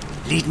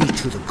 lead me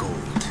to the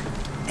gold,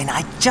 and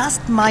I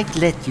just might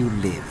let you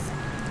live.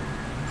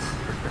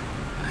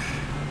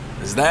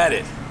 Is that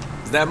it?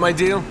 Is that my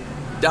deal?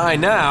 Die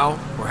now,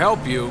 or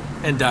help you,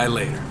 and die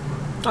later.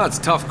 Oh, it's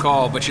a tough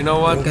call, but you know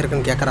what?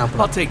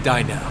 I'll take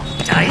die now.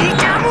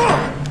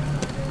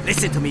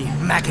 Listen to me,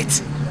 maggot.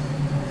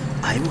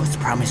 I was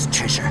promised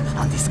treasure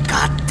on this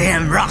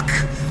goddamn rock.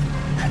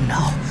 And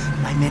now,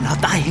 my men are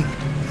dying.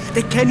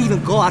 They can't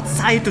even go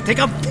outside to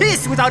take a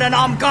piss without an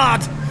armed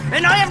guard.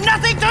 And I have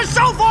nothing to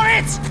show for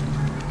it!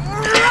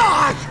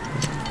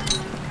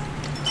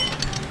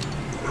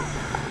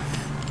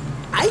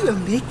 I am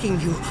making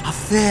you a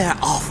fair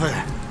offer.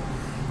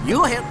 You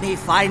help me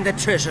find the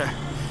treasure,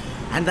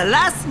 and the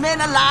last man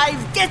alive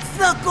gets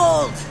the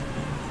gold.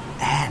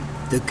 And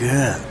the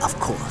girl, of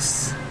course.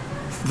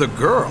 The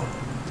girl?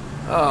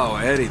 Oh,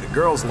 Eddie, the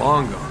girl's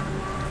long gone.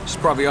 She's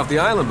probably off the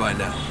island by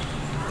now.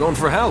 Going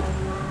for help.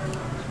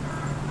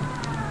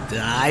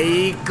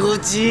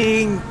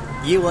 Dai-Kuching,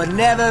 you were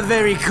never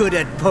very good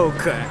at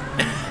poker.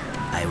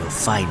 I will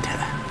find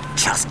her.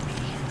 Trust me.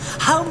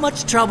 How much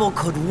trouble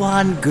could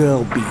one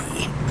girl be?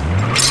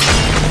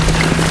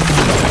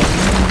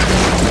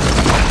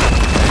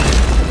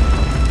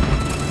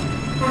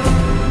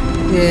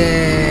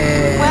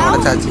 Yeah. Well,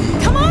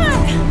 come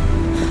on!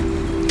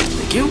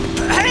 Thank you.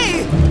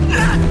 Hey!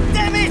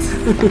 Damn it!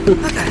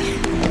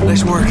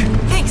 Nice work.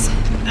 Thanks.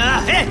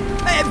 Hey!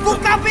 Hey!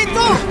 Buka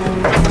pintu!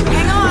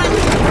 Hang on.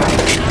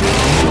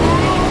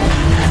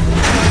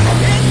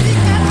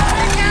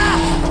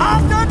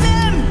 After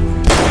them!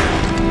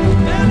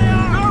 There they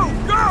are!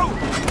 Go!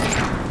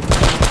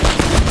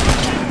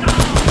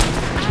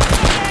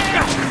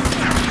 Go!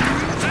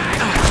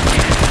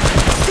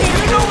 Do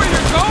you know where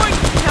you're going?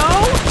 No?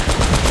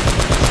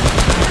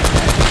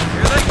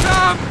 Here they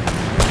come!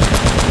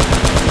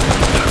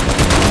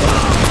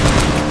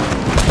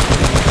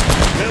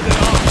 There they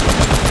are!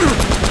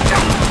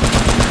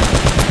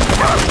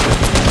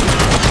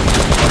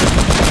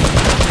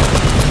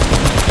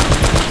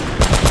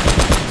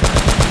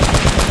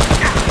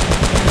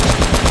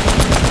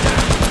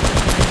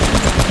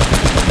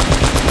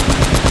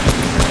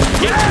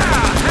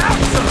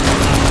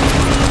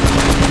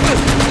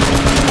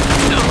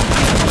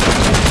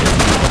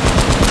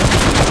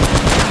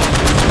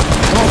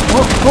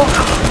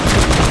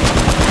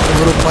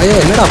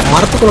 பையன் என்னடா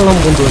மரத்துக்குள்ளலாம்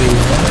கொண்டு வரீங்க?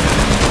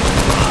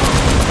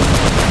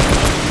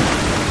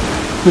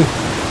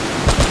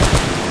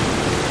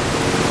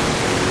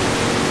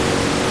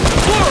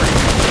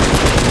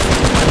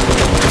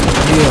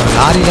 ஐயோ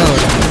லாரிலாம்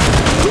வருது.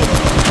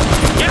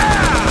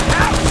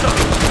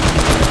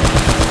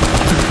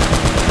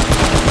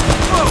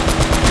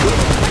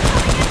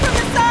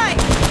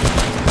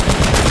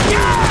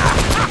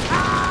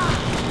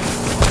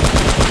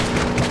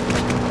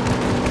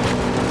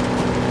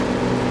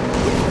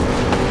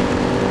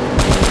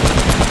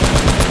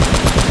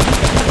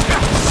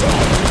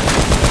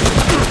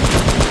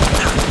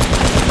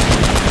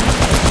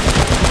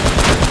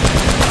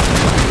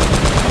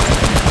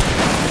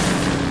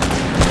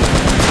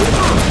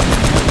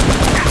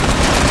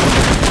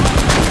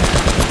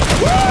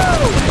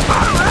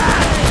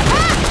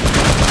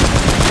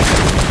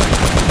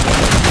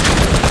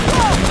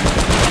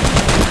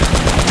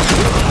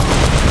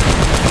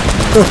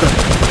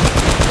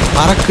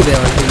 பறக்குதே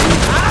வண்டி.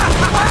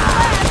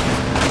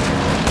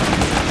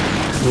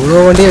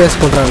 இவ்வளோ வண்டியை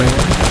waste பண்ணுறானுங்க.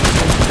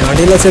 இந்த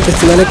வண்டியெல்லாம்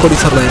சேர்த்துச்சுனாலே கொடி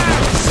சொல்லலாம்.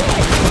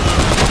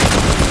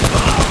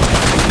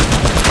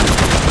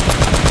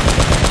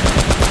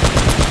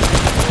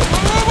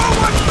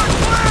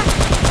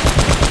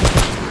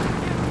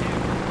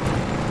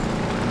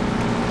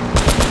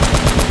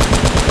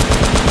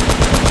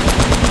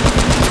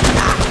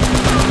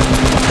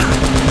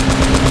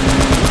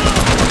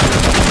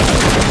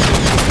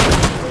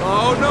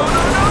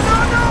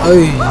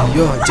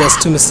 ஐயோ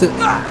ஜஸ்ட் மிஸ்.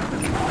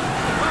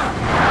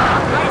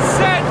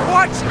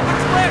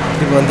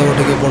 இப்போ வந்த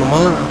வீட்டுக்கு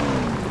போகணுமா?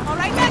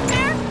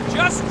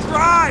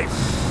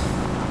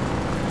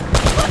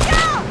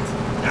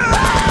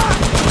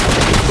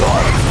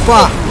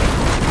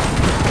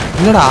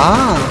 என்னடா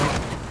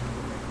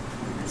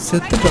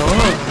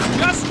செத்துட்டோம்.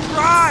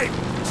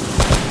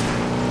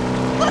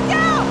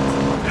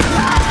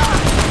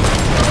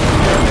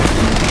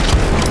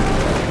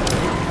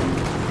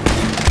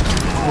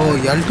 ஓ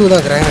L2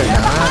 தான் கிரைண்டா?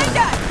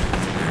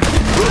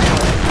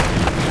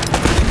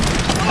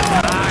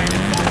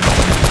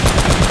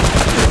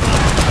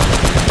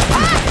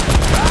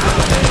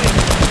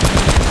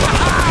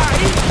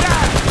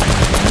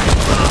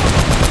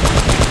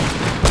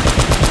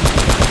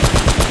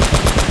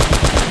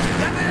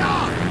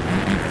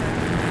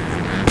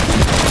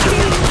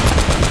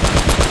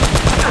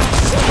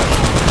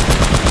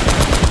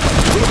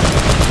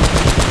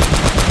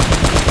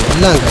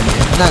 எல்லாம் காலி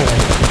எல்லாம் காலி.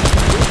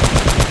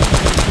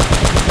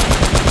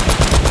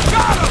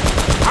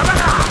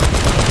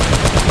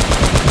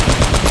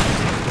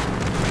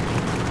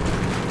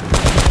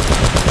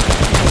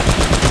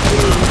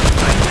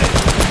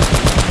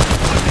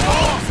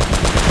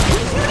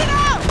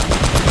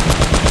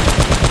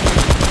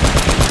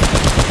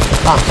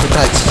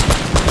 சுட்டாச்சு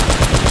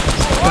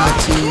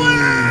சுட்டாச்சு.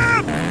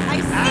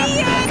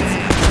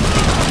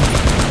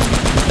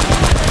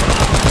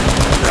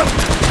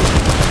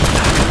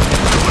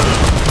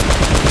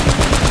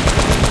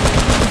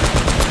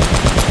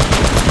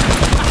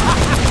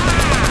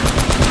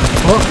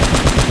 ஓ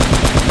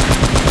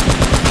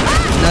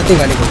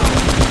எல்லாத்தையும் காலி பண்ணு.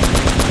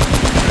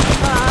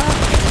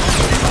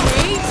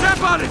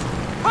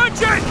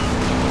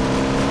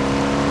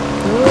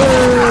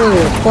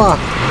 அப்பா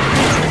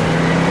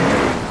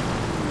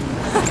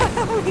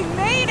We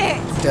made it!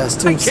 just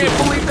I can't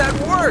believe that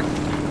worked!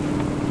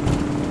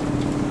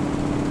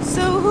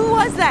 So who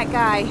was that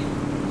guy?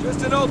 Just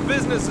an old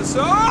business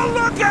associate. Oh,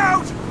 look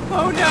out!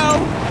 Oh no!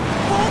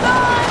 Hold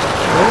on!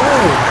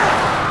 oh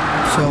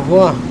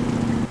Shava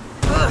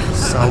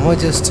Sama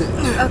just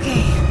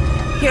Okay,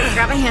 here,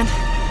 grab my hand.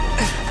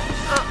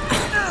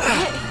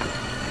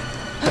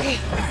 Okay.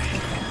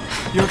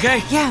 You okay?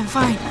 Yeah, I'm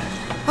fine.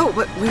 Oh,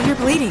 but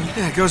you're bleeding.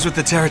 Yeah, it goes with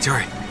the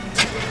territory.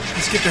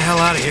 Let's get the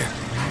hell out of here.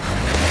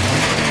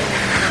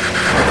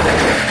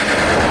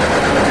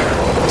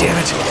 Damn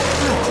it.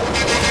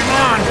 Come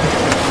on.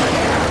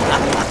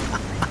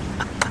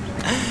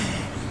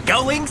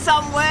 Going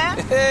somewhere?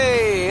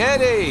 Hey,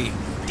 Eddie.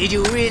 Did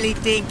you really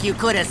think you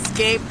could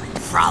escape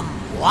from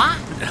what?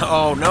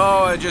 Oh, no,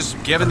 I just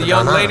giving the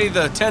young lady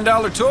the $10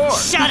 tour.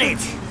 Shut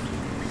it!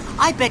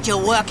 I bet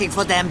you're working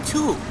for them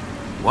too.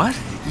 What?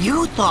 You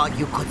thought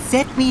you could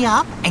set me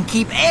up and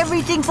keep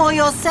everything for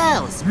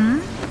yourselves, hmm?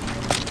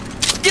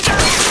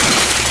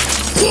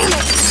 Damn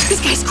it!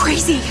 This guy's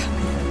crazy.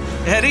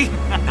 Eddie,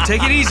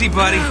 take it easy,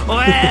 buddy.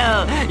 Well,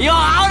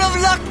 you're out of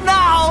luck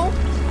now!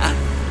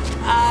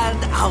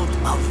 And out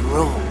of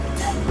road.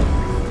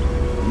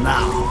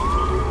 Now,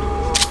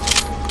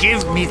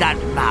 give me that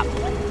map.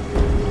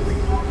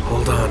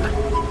 Hold on.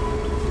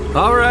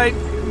 All right,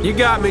 you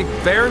got me,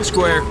 fair and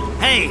square.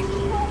 Hey,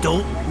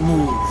 don't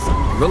move.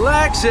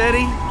 Relax,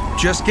 Eddie.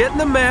 Just getting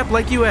the map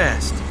like you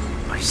asked.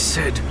 I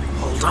said,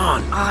 hold on.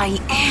 I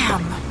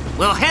am.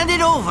 Well, hand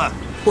it over.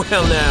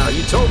 Well, now,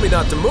 you told me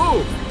not to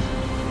move.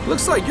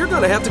 Looks like you're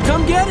gonna have to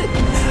come get it.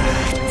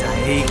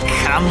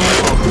 Come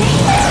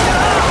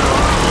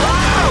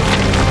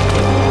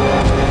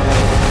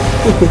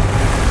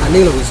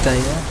அன்னைகளை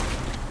குடிச்சிட்டாங்க.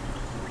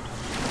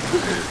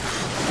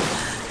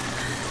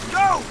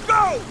 Go,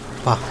 go!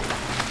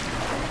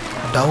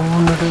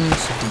 டவுனடு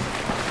city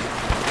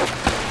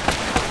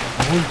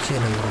மூழ்கி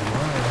இறங்குறோமா?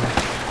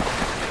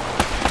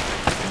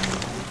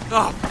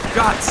 Oh,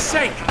 God's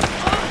sake!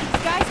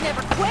 These guys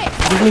never quit.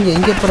 இவங்க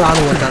எங்கே போகிற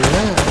ஆளுங்க வந்தானுங்க?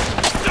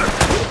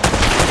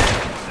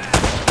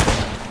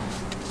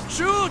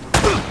 Shoot!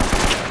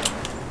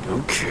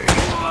 Okay.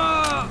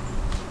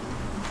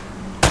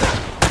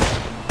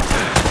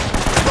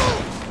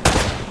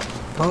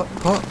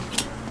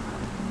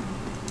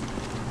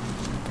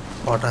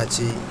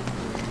 போட்டாச்சு.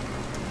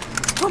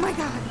 Oh my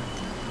God.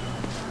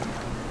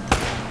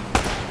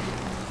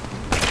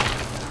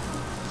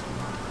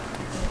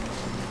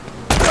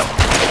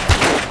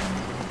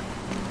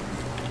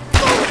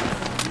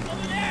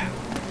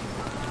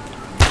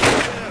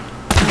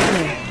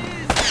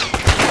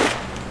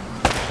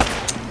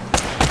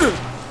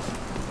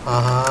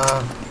 Aha.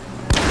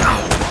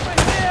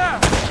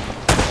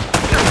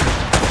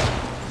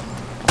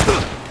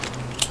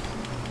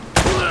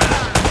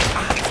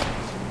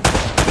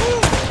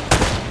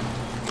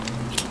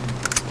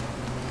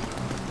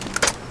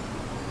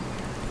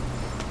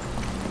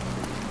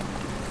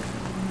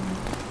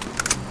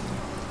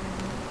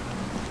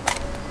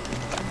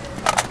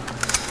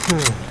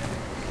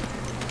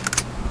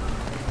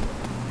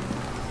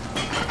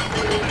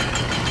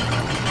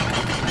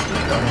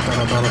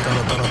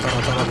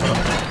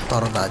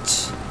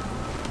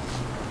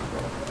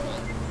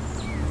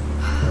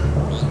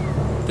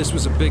 This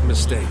was a big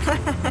mistake.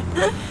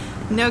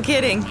 No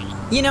kidding.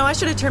 You know, I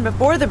should have turned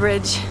before the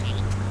bridge.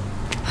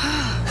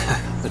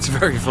 That's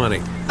very funny.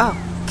 Oh,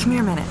 come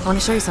here a minute. I want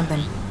to show you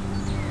something.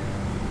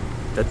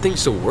 That thing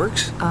still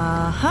works?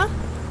 Uh-huh.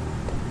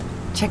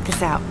 Check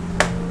this out.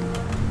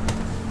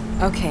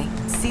 Okay,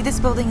 see this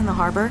building in the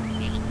harbor?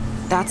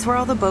 That's where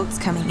all the boats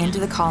coming into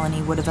the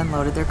colony would have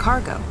unloaded their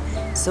cargo.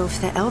 So if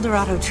the El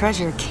Dorado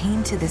treasure came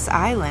to this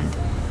island,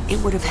 it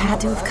would have had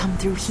to have come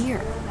through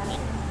here.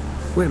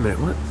 Wait a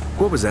minute, what?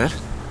 What was that?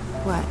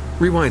 What?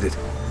 Rewind it.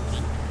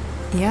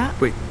 Yeah?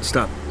 Wait,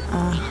 stop.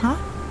 Uh-huh.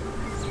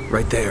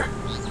 Right there.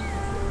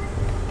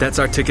 That's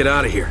our ticket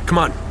out of here. Come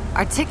on.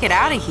 Our ticket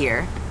out of here?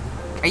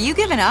 Are you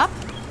giving up?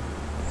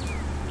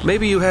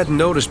 Maybe you hadn't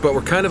noticed, but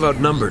we're kind of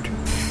outnumbered.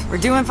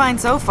 We're doing fine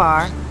so far.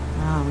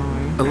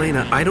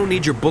 Elena, I don't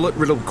need your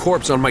bullet-riddled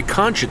corpse on my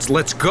conscience.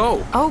 Let's go.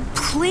 Oh,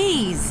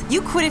 please. You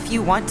quit if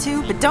you want to,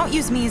 but don't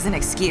use me as an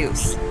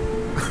excuse.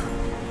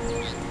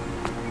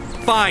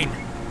 Fine.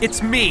 It's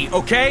me,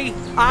 okay?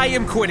 I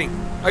am quitting.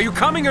 Are you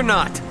coming or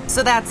not? So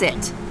that's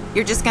it.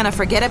 You're just gonna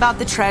forget about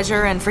the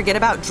treasure and forget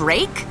about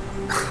Drake?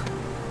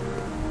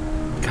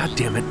 God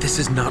damn it, this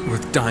is not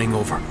worth dying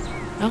over.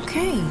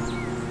 Okay.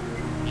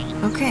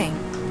 Okay.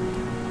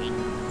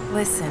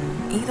 Listen,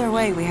 either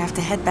way, we have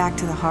to head back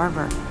to the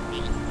harbor.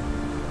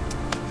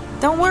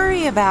 Don't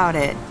worry about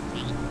it.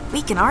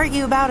 We can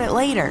argue about it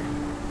later.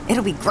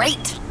 It'll be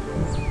great.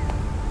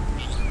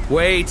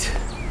 Wait.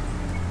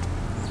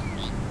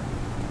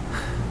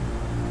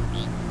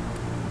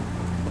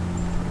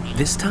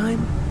 This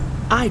time,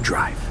 I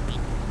drive.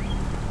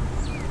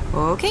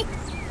 Okay.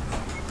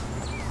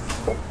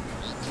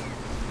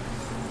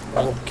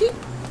 Okay.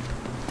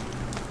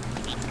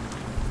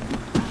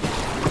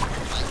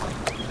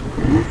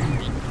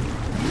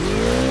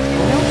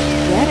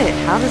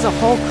 How does a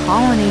whole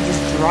colony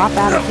just drop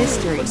out of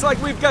history? Looks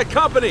like we've got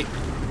company.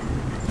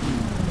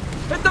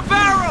 Hit the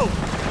barrel!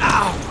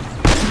 Ow!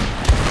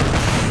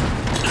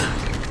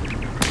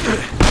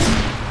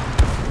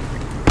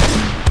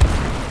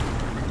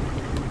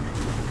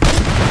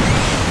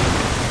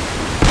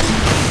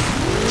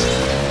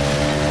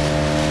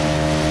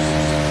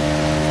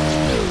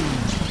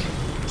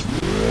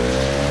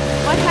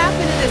 What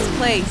happened to this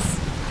place?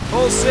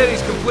 Whole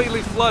city's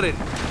completely flooded.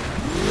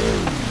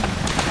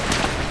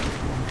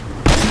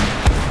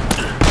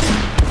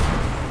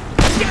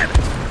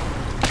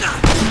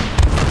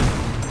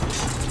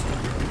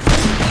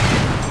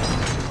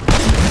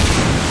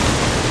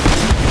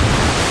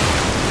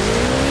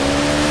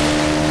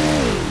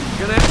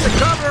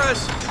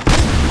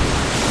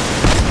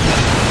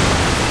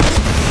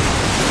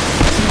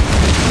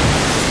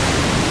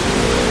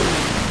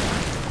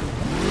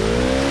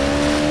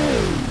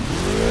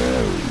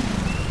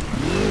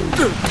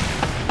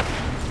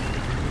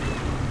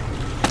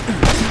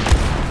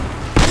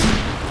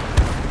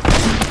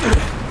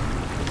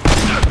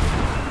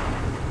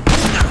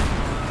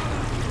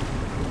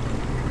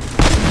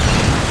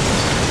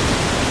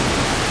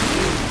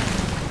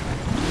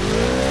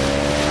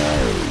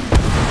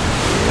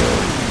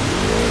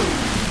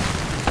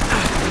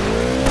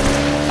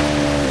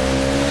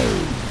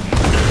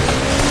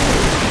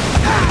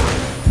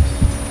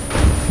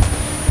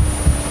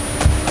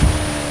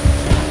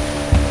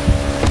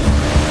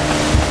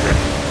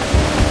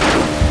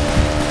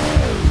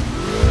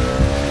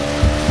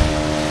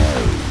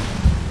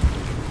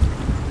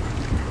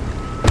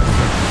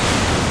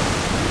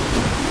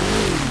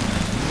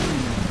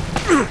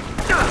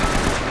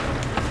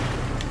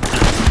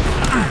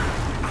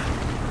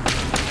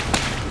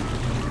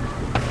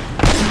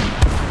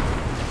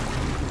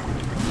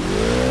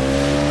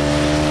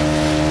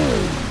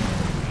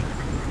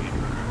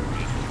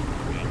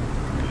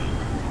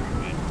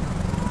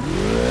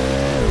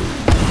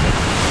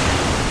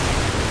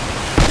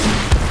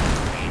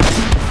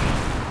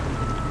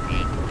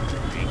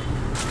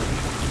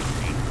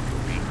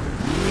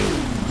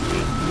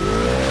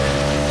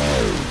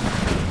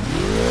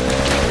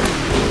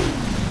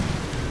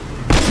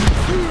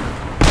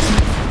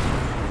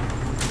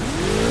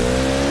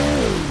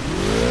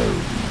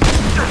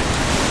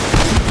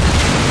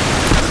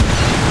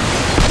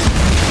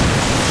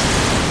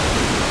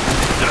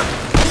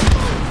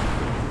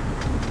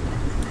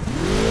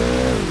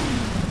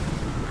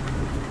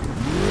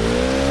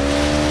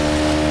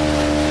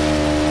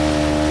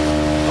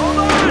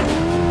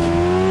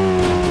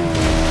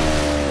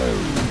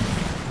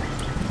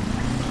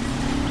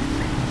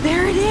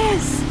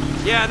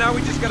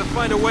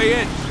 find a way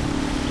in.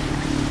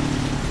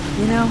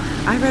 You know,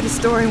 I read a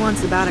story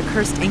once about a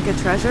cursed Inca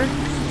treasure.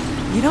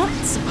 You don't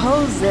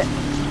suppose that...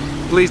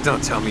 Please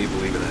don't tell me you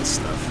believe in that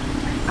stuff.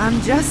 I'm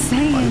just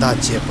saying...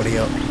 வந்தாச்சு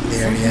எப்படியோ இந்த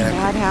Something idea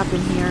bad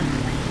happened here.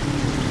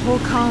 The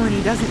whole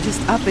colony doesn't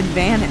just up and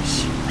vanish.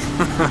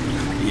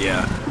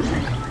 Yeah.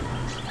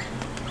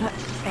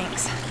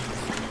 Thanks.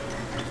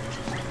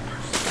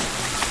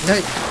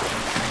 டேய்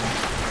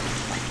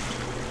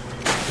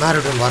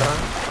மறுபடியும்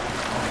வர்றான்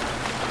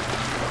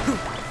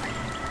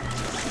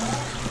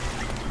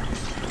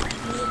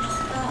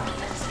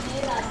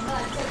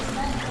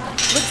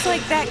Looks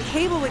like that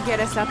cable would get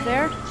us up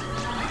there.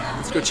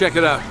 Let's go check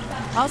it out.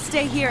 I'll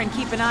stay here and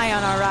keep an eye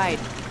on our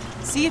ride.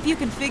 See if you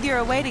can figure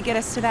a way to get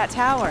us to that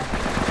tower.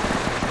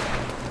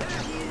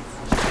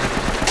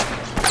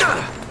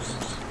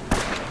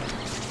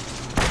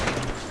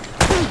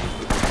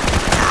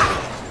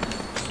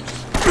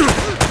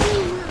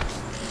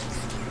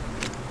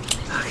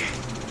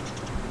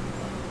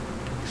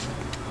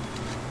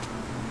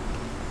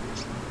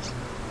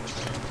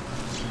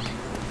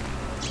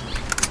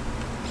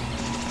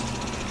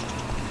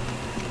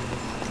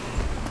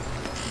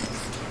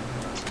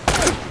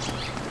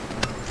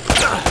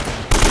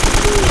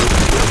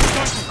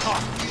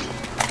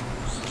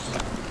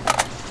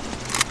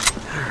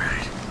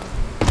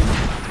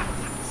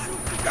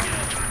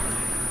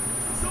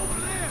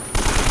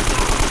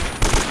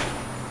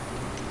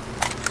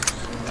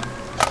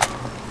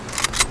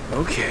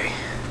 Okay.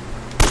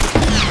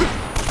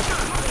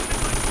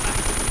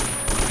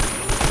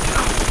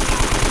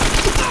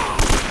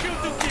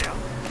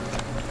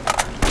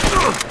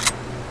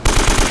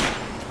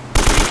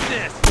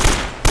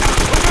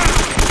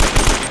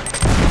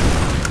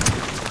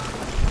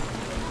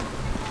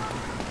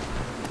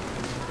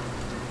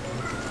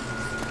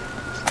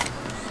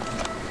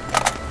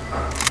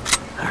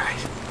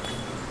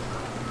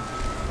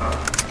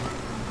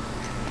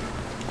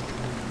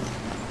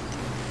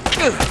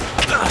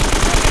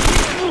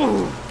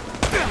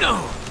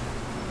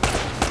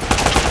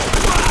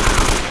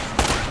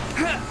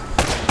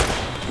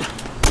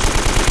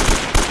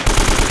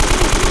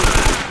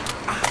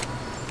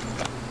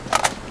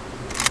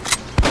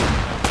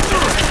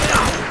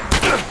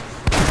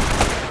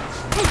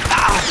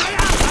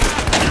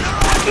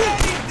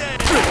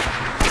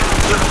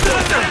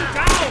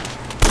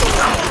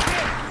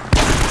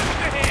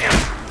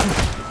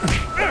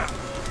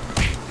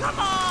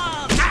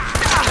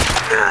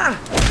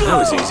 That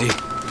was easy.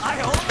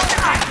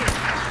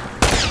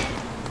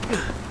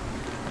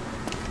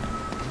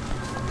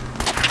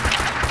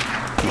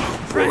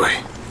 Oh boy.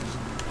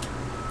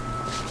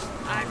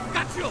 I've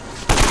got you.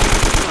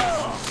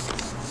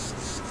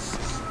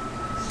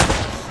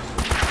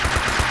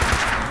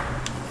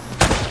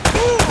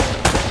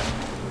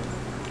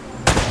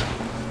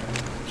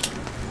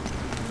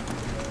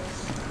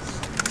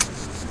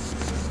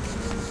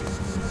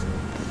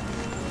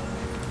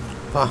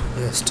 பா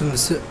just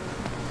miss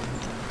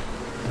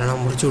இல்லைனா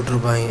முடிச்சு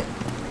விட்ருப்பாங்க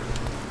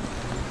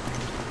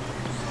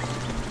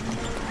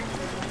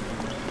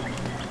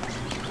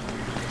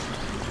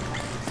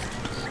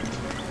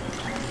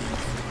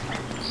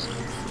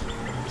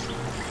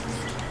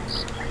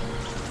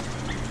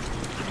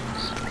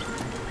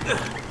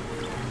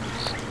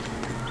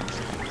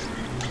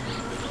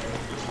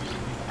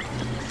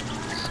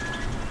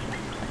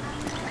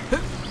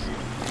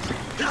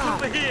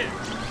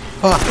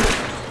பா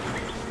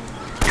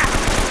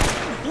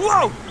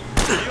Whoa!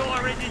 You're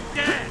already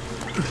dead.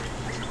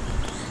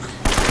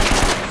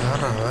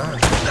 யாரா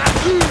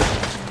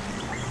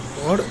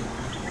ஓடு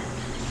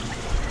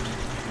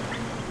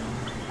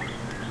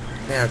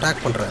நீ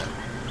attack பண்ற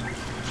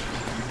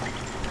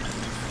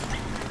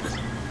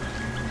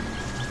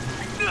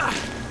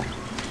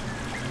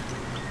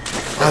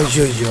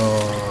ஐயோ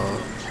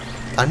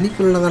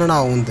தண்ணிக்குள்ள தானடா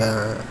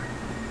உந்தேன்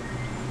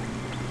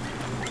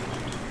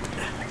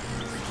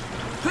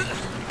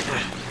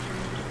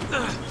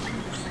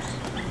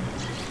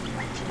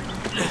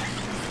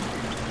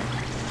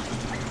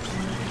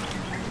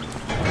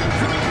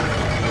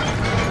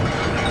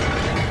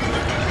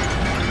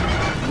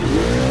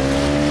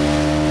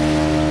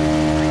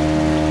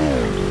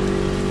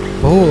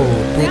Oh,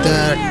 to the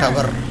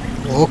tower.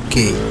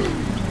 Okay.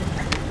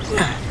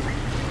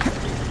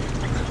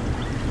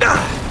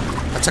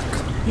 Achak.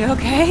 You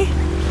okay?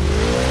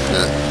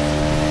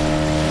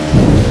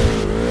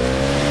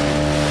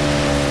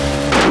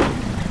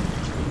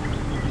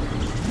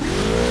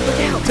 Look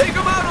out! Take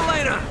him out,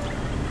 Elena!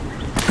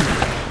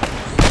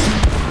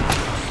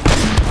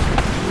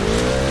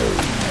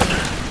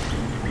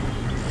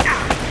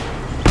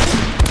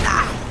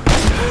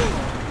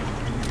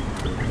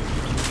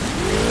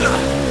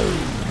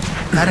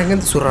 வேற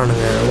எங்கேருந்து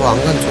சொல்கிறானுங்க ஓ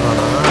அங்கேருந்து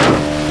சொல்கிறானா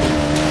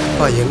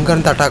அப்பா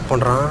எங்கேருந்து அட்டாக்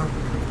பண்ணுறான்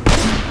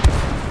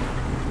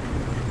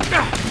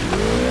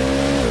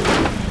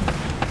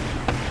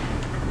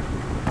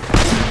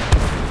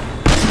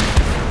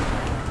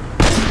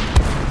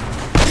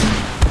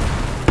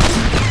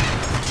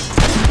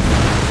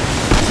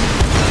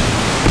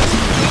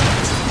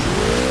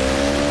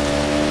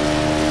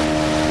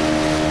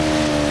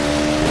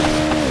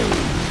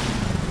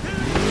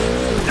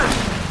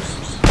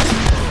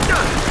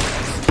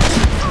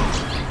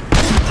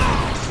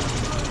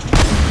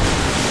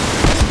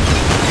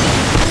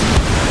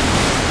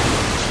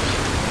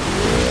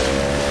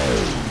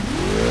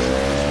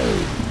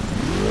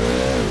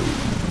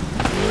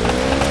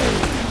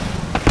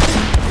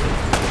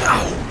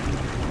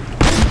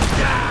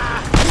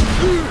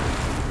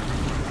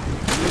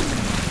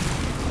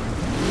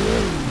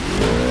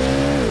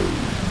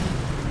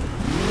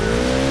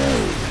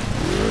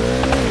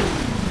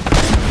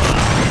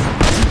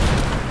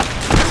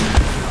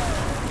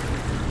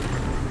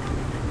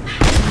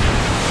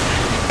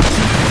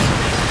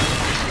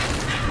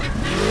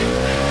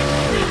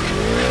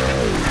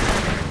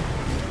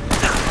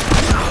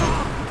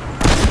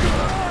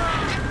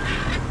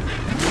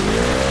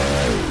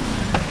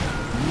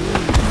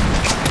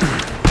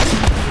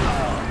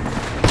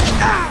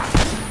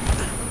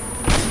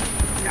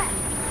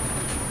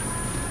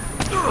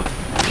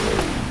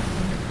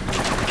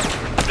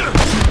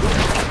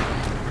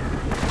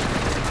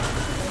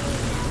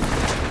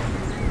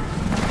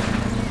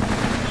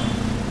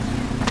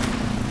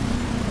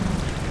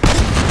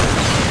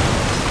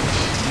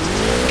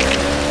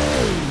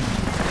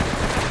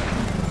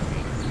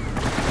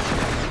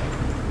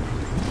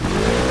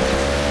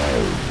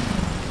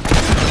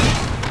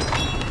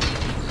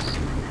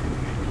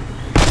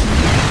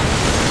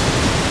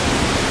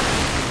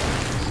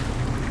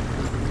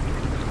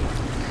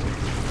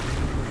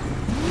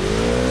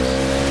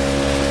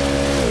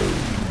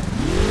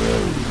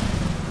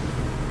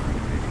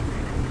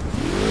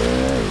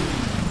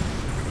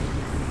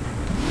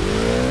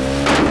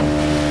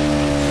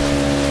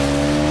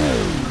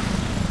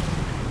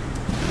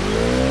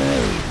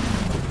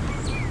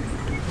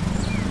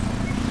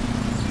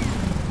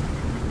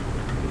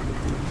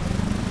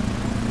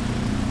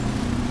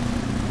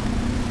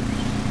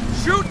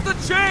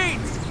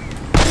Chains!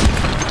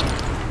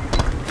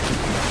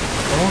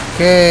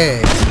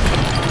 Okay.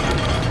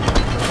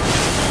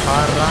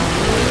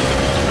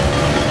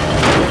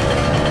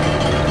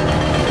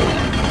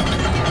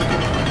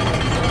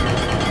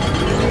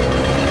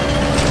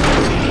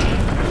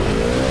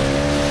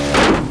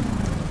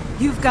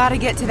 You've got to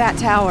get to that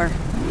tower.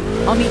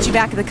 I'll meet you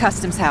back at the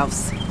customs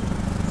house.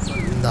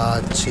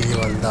 வந்தாச்சு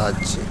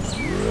வந்தாச்சு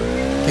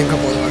எங்க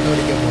போகுது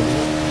வண்டிக்க போகுது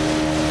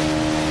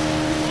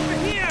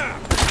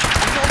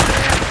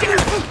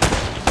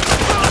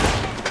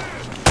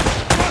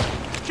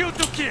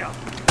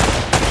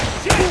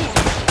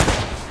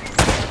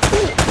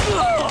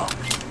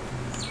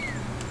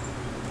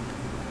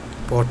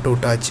போட்டு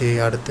விட்டாச்சு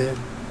அடுத்து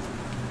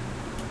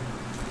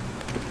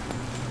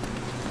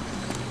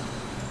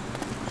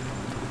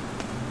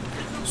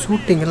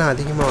ஷூட்டிங்லாம்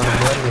அதிகமாக வர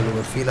மாதிரி எனக்கு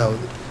ஒரு ஃபீல்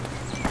ஆகுது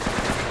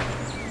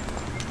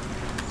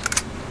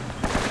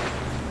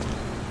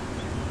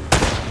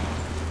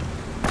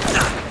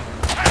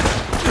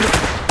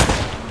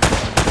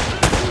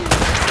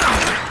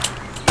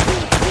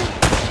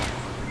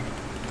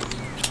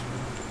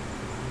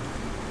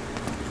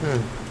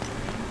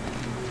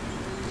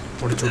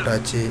முடிச்சு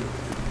விட்டாச்சு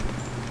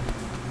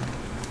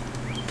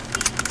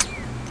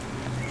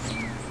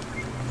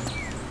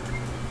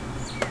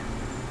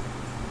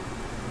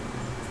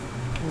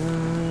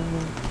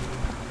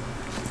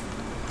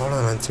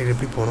அவ்வளோதான் சரி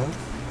எப்படி போனோம்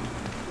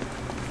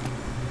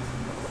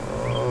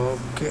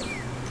ஓகே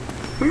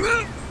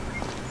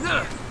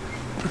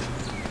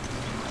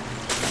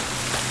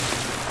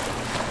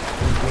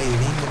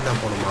நீங்க என்ன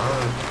போகணுமா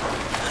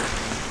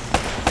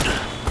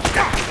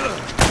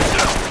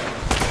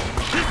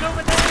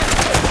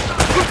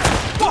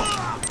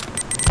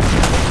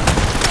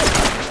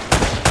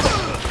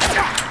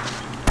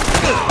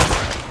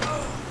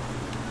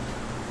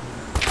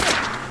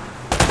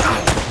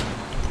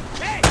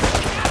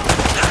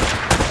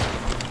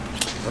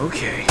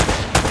Okay.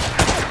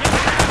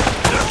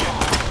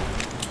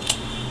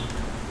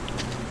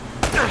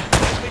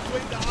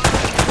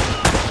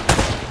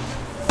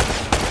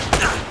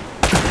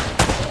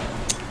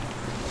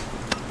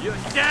 You're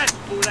dead,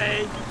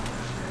 Boulay.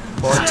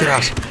 போச்சுடா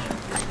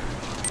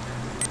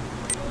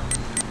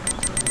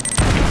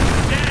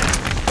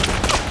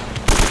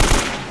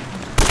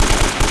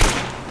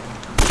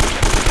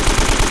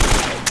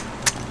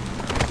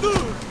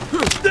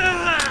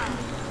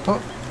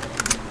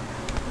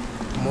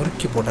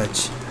முறுக்கி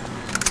போட்டாச்சு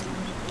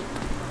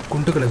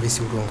குண்டுகளை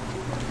வீசி விடுவோம்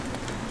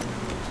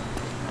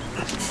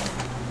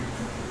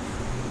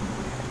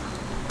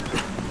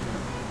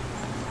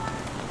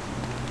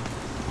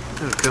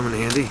That'll come in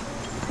handy.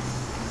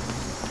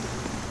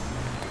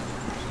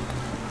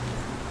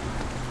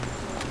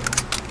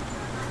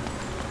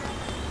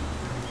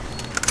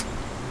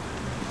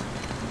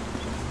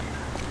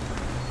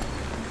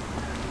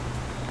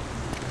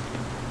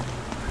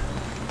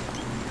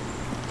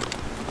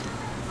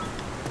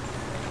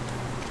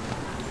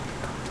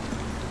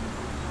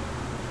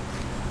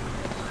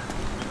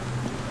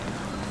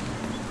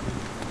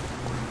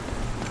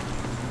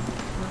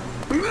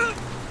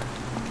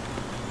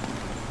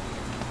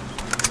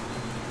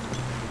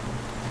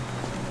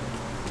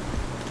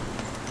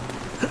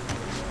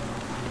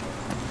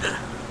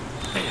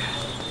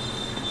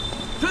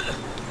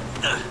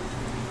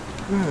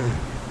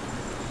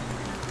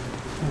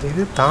 இந்த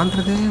இது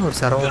தாண்டதே ஒரு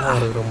சிரமமாக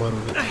இருக்கிற மாதிரி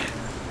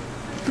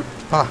இருக்கு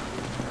பா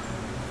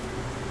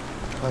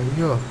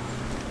ஐயோ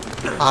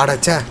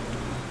ஆடச்சே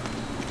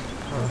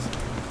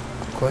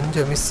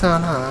கொஞ்சம் மிஸ்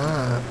ஆனா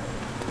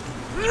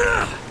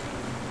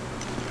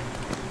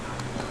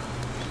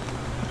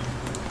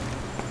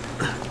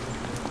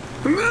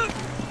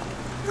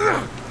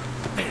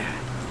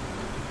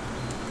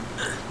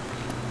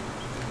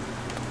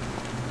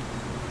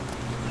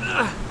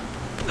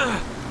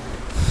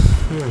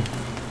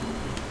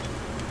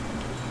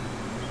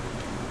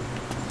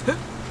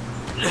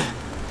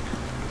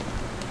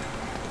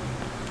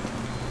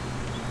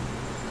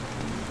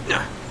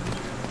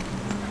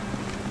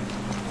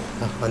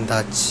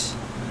வந்தாச்சு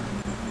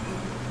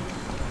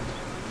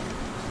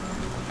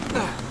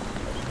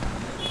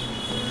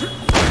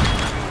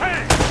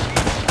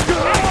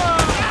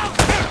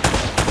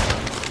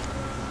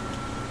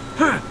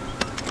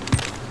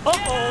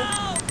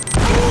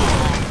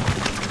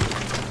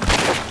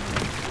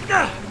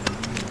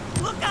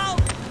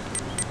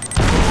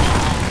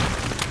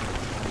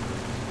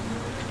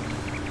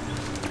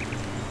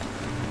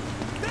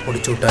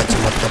முடிச்சு விட்டாச்சு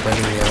மொத்த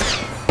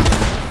பயிர்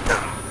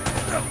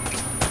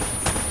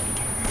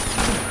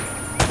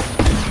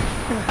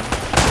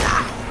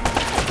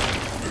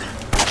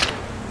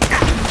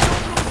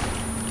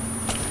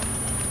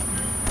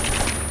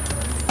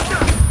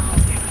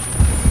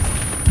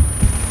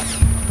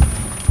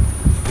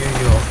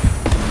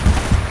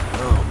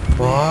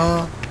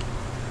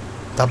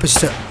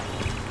தப்பிச்சிட்டேன்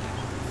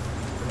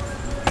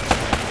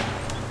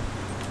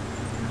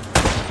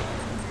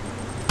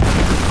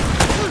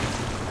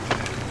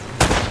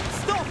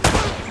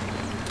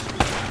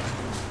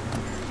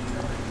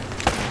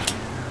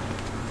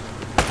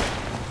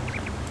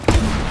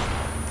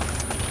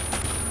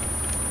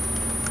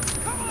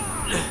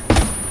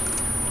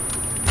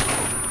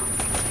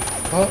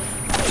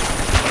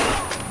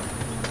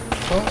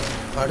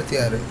அடுத்து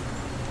யாரு?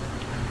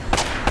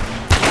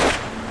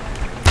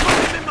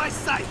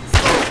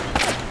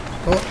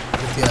 ஓ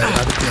அடுத்து யாரு?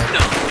 அடுத்து யாரு?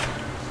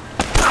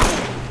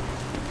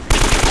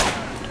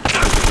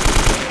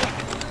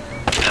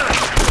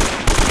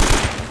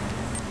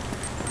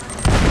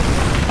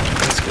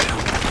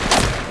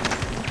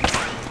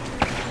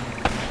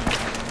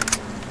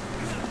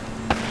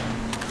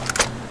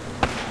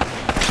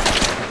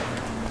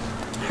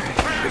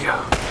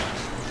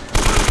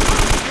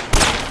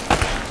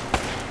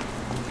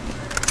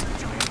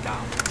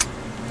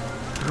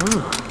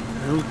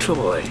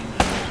 Toy.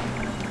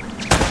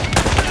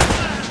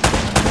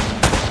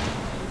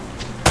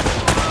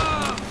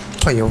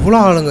 எவ்வளோ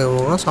ஆளுங்க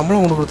இவங்க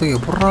சம்பளம் கொடுக்குறதுக்கு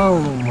எப்படா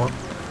ஒன்றுமா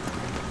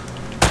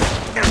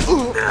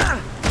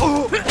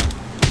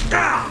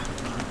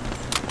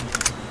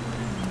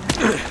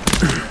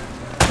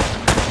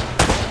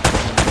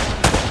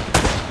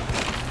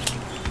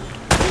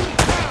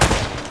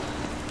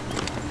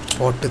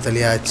போட்டு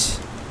தள்ளியாச்சு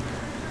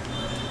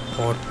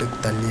போட்டு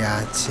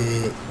தள்ளியாச்சு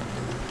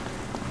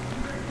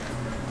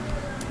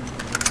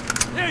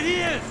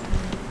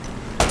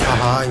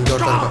ஆஹா இங்கே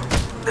ஒருத்தர்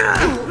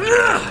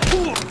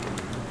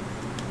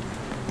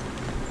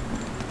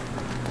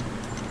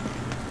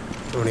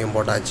இவனையும்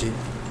போட்டாச்சு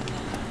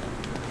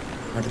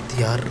அடுத்து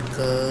யார்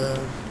இருக்க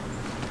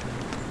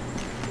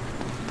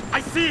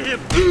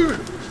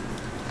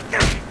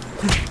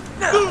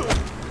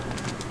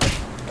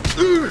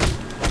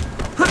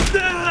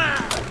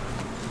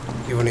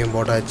இவனையும்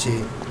போட்டாச்சு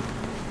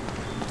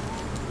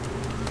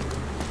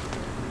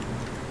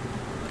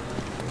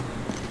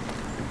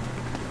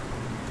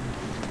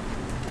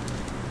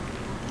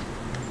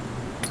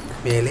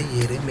மேலே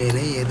ஏறு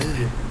மேலே ஏறு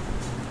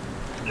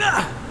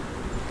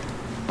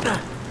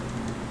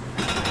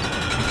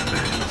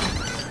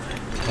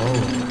ஓ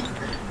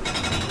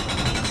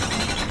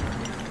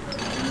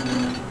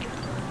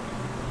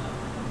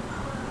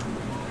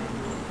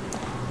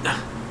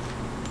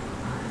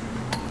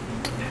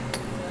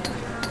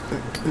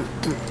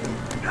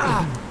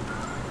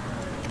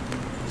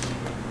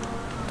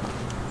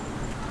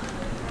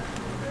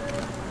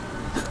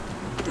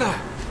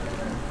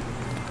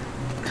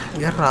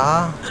ஏறா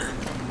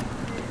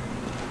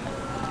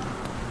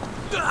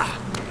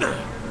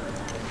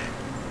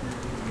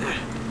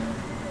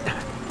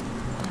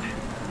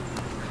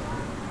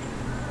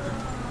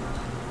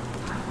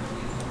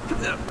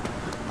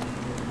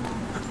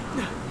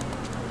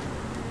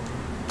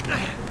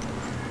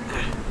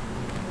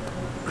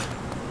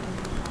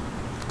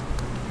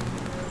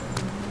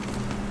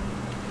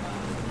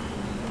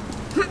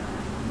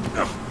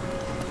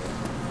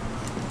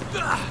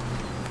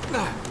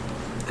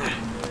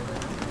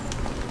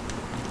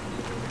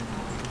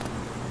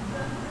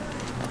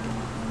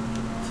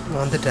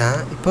வந்துட்டேன்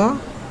இப்போ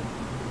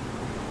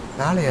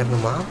மேலே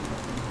ஏறணுமா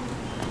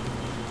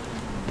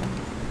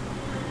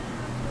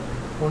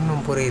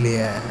ஒன்றும்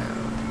புரியலையே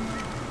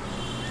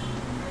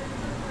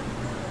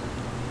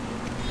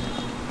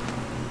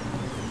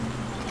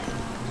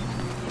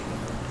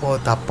ஓ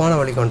தப்பான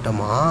வழிக்கு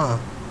வந்துட்டோமா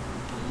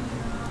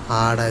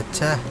ஆடச்ச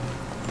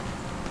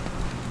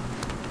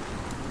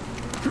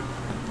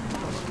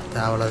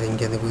தேவையில்லாத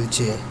இங்கேருந்து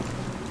குதிச்சு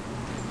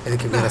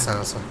எதுக்கு வேற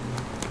சாகசம்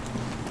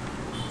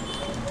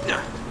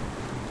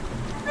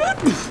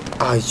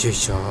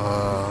ஐயோ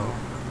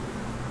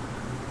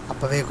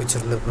அப்பவே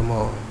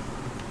குச்சிருந்துருக்கணுமோ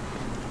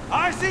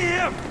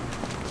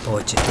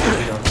போச்சு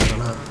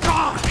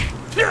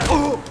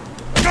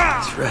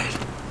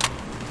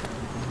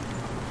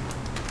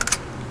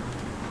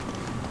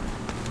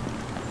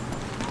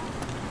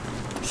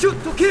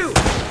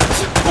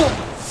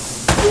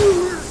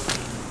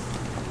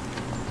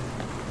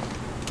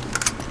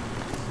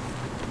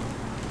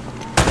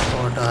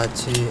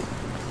போட்டாச்சு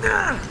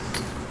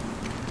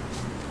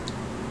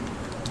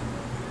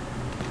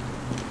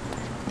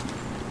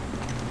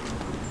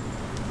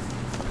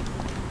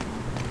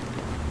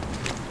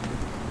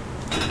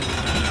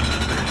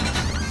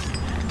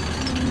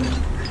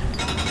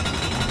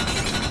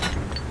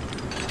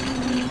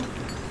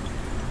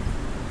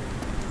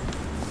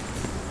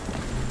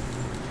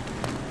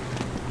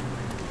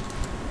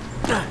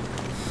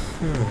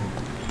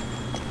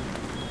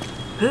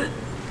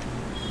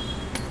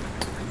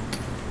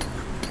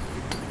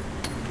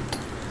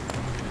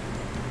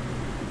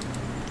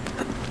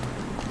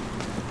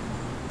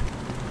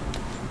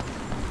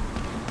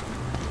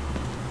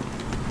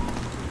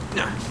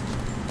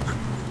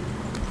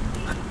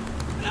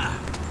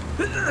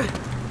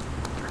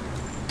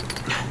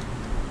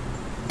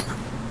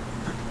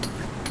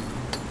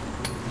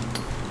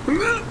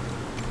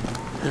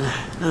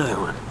Another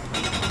one.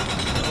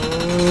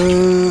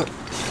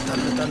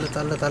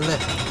 Dale.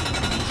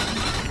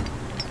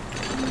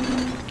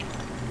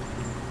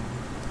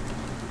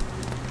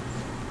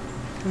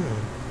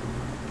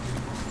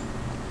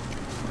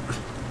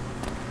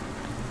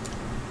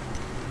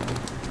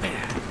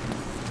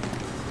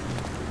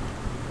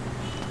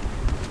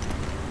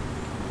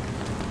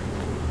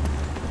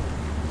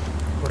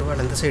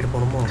 ஒருவேளை இந்த சைடு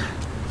போகணுமோ?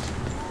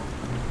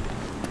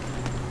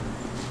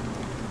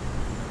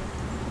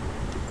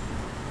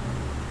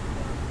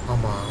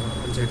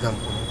 சைடு தான்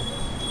போகணும்.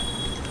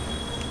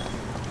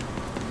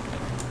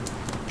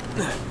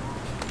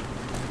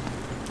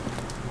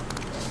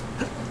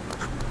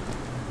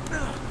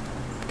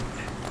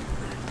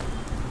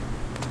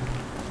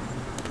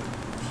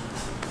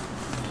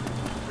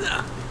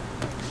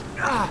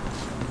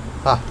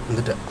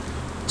 வந்துட்டேன்.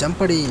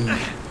 ஜம்படி.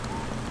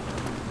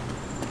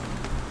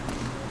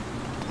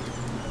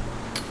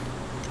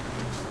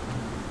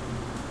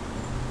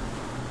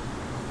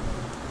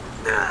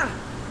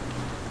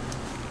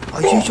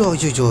 ஐயோ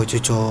ஐயோ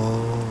ஐயோ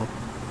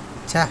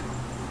சே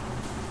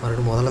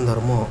மறுபடியும் முதல்ல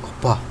வருமோ?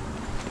 அப்பா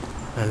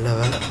நல்ல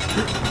வேலை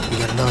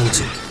இங்கே இருந்தால்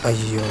வந்துச்சு.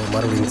 ஐயோ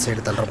மறுபடியும் இந்த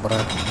சைடு தள்ளுற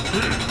போகிறேன்.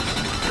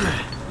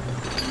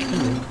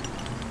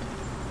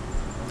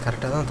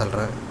 கரெக்டாக தான்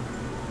தள்ளுறேன்.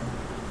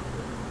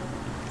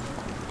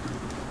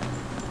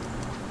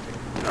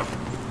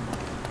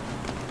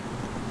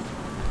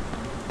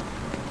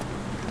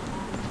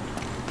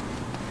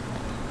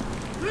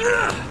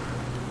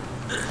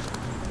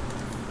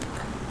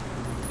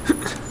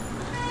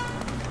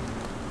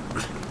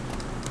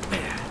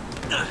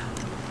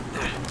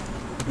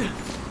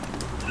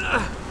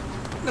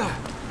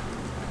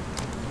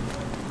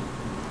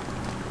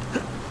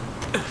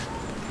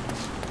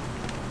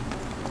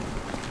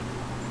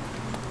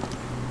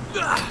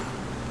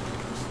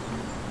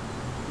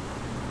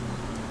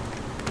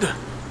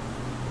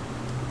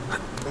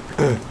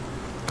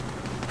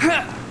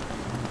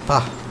 பா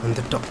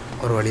வந்துட்டோம்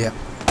ஒரு வழியா.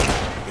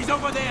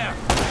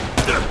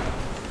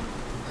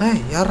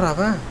 ஏய் யாரா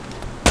அவன்?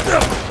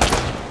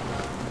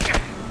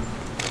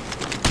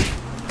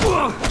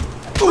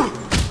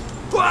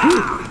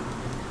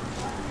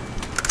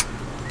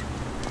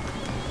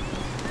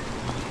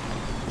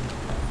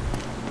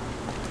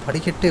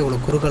 படிக்கட்டு இவ்வளோ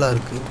குறுகலாக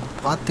இருக்கு.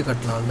 பார்த்து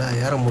கட்டலாம்ல,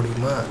 ஏற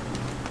முடியுமா?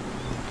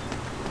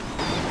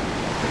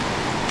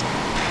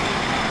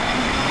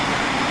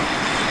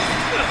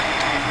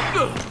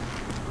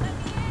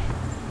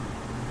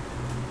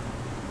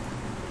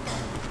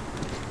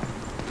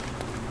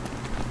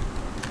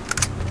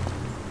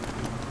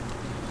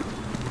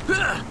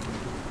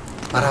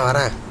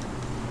 வரேன்.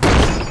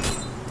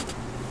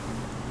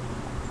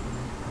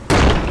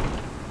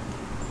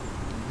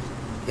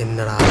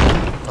 என்னடா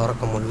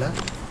திறக்க முடியல.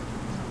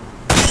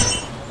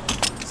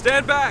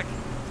 Stand back.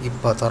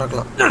 இப்போ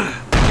திறக்கலாம்.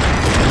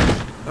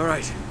 All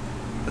right.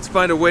 Let's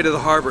find a way to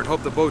the harbor and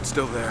hope the boat's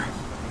still there.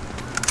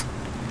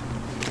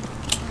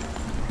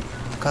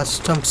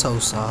 Customs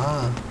ஹவுஸா?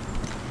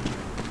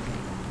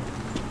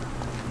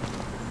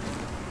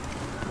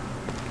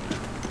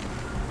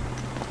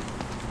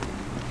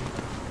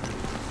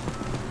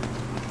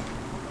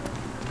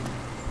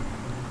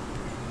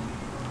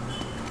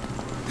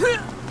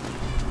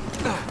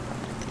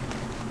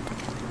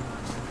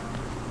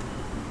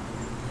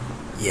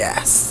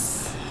 Yes.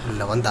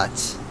 இல்லை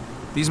வந்தாச்சு.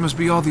 These must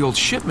be all the old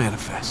ship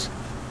manifests.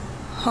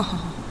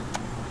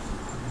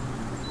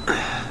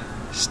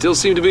 Still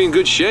seem to be in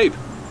good shape.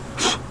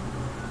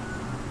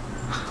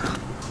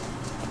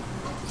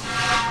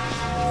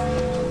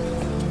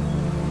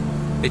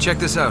 Hey, check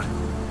this out.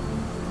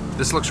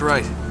 This looks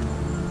right.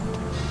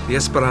 The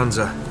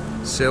Esperanza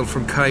sailed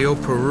from Cayo,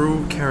 Peru,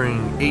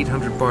 carrying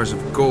 800 bars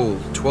of gold,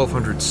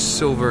 1,200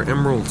 silver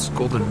emeralds,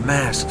 golden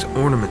masks,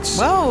 ornaments.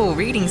 Whoa,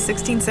 reading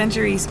 16th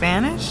century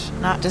Spanish?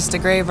 Not just a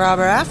grave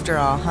robber after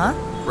all, huh?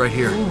 Right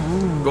here.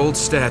 Gold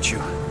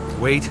statue.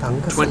 Weight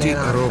 20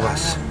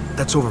 arrobas.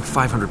 That's over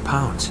 500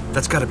 pounds.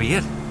 That's gotta be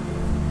it.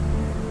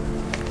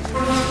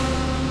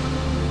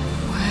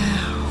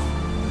 Wow.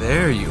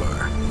 There you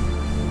are.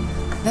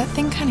 That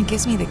thing kind of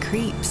gives me the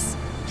creeps.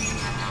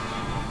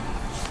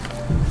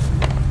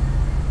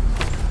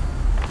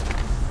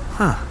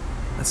 Huh.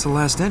 That's the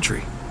last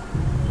entry.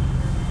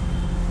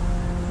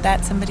 That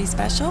somebody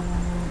special?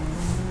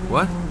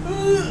 What?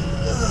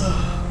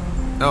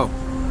 Oh.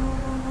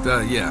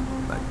 Yeah.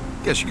 I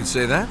guess you could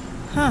say that.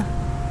 Huh.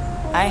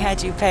 I had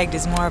you pegged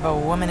as more of a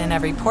woman in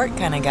every port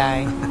kind of guy.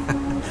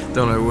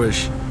 Don't I wish?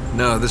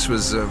 No, this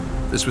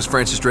was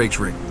Francis Drake's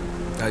ring.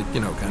 I,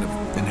 kind of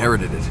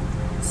inherited it.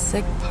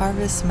 Sic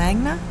parvis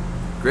magna?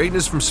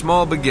 Greatness from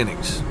small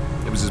beginnings.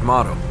 It was his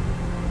motto.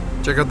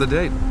 Check out the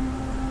date.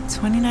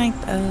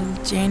 29th of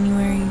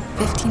January,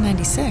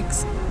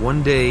 1596. One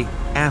day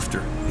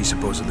after he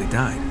supposedly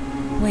died.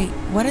 Wait,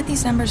 what are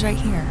these numbers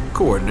right here?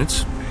 Coordinates,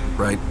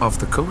 right off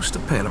the coast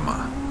of Panama.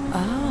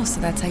 Oh, so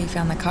that's how you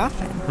found the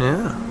coffin.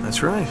 Yeah,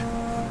 that's right.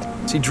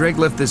 See, Drake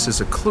left this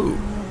as a clue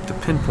to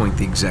pinpoint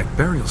the exact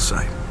burial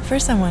site. For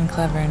someone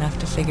clever enough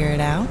to figure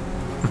it out.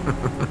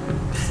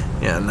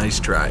 Yeah, nice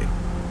try.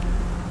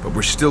 But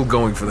we're still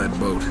going for that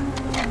boat.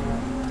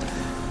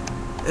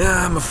 Yeah,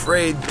 I'm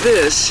afraid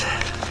this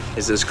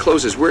is as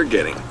close as we're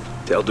getting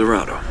to El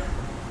Dorado.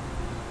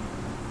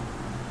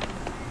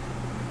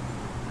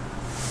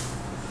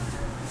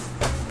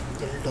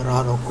 El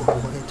Dorado को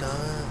होने जा.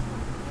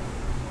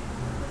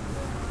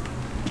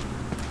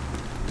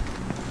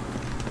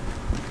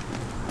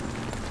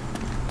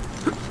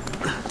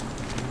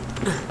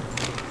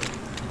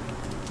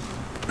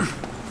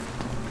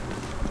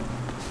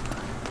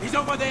 He's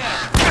over there.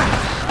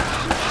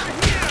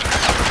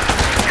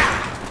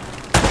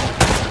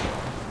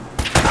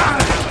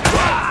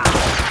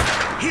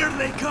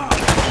 they come!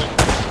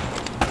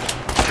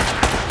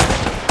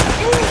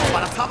 把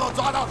他差不多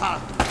抓到他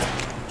了。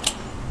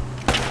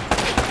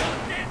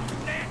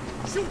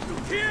 Shoot to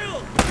kill!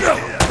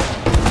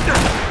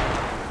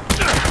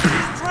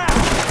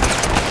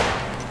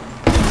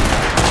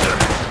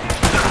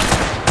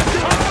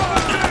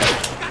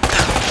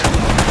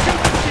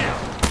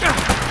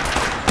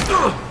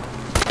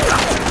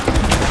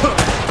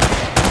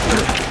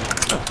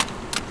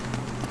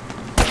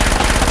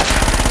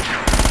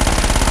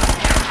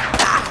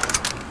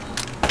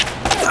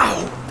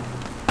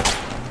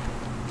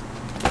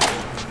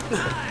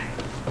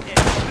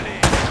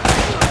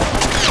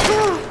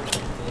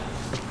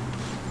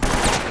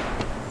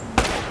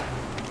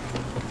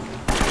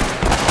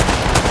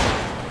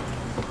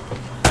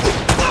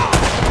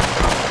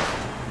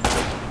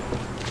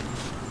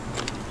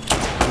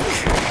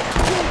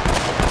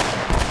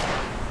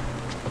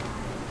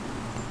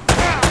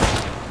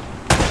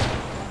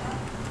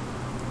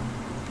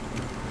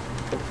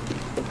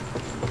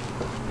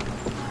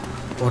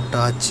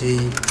 போட்டாச்சு.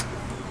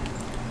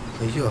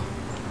 ஐயோ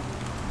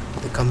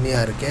இது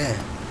கம்மியாக இருக்கே.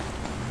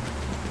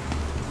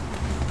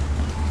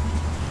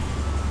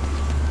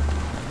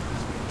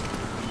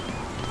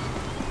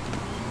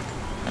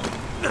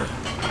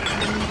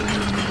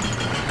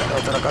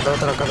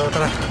 கதவு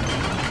தர.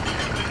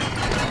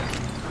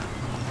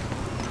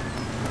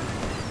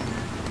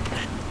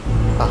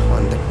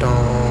 வந்துட்டோம்.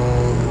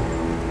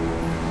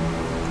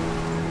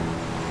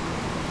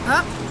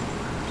 Oh,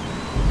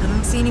 I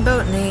don't see any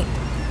boat, Nate.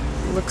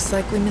 Looks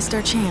like we missed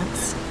our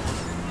chance.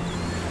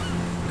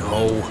 No,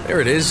 there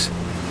it is.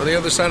 On the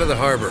other side of the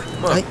harbor.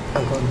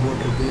 Come on.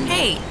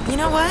 Hey, you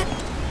know what?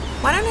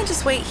 Why don't I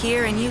just wait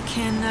here and you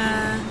can,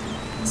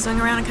 swing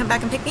around and come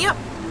back and pick me up?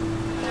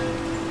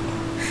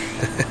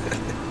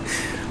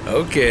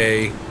 Okay.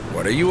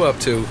 What are you up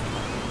to?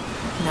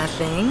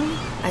 Nothing.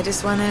 I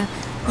just want to,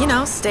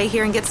 stay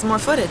here and get some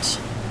more footage.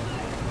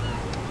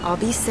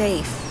 I'll be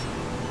safe.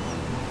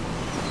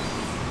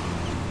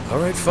 All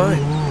right,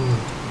 fine.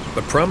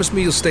 But promise me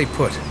you'll stay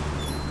put.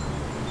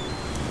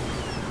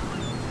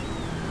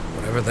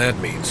 Whatever that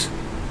means.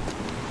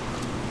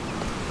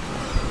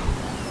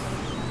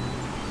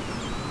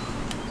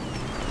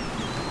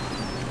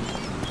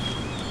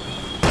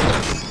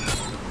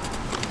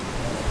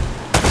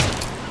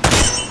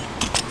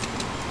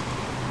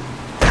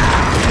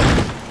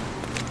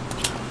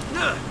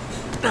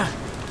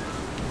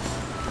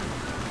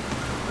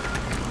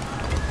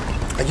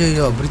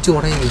 ஐயோ bridge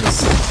உடையுது.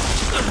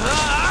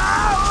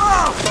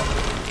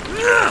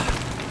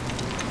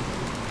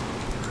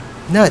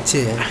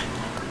 என்னாச்சு?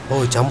 ஓ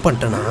jump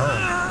பண்ணிட்டேனா?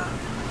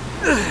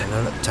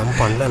 Jump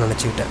பண்ணல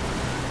நினச்சிக்கிட்டேன்.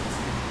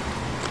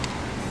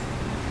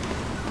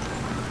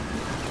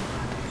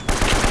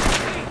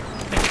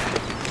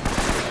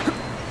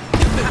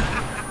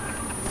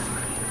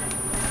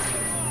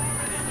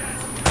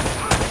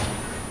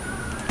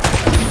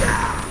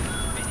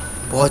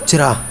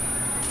 போச்சுரா,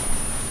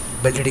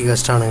 belt அடிக்க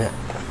வச்சிட்டானுங்க.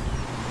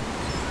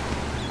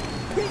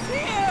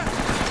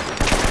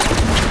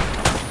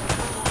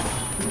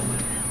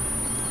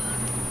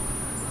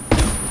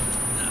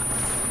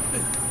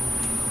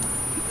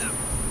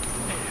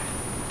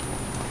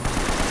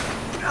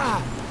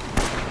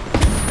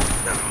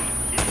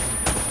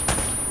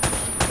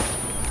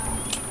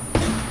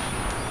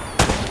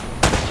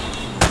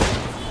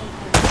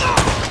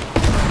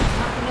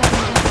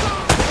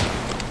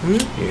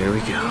 Here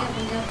we go.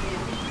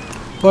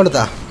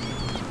 போடுதா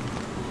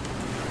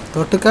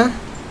தொட்டுக்க.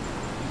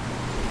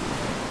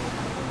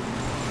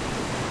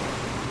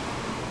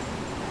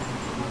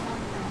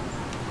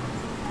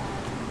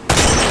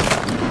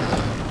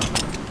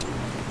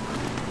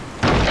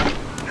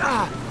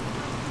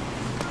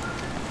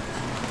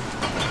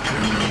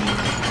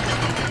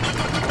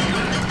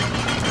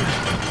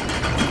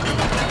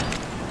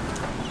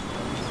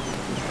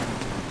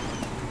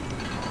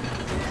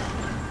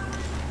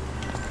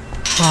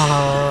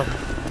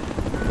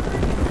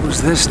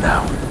 Who's this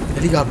now?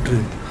 Helicopter.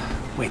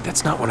 Wait,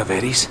 that's not one of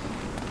Eddie's.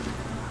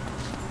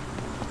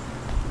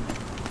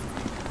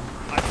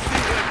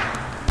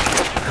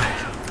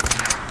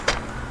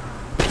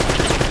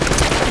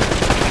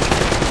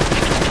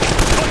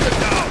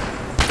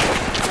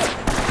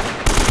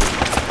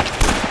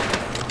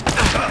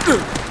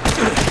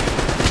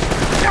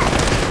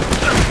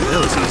 That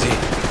was easy.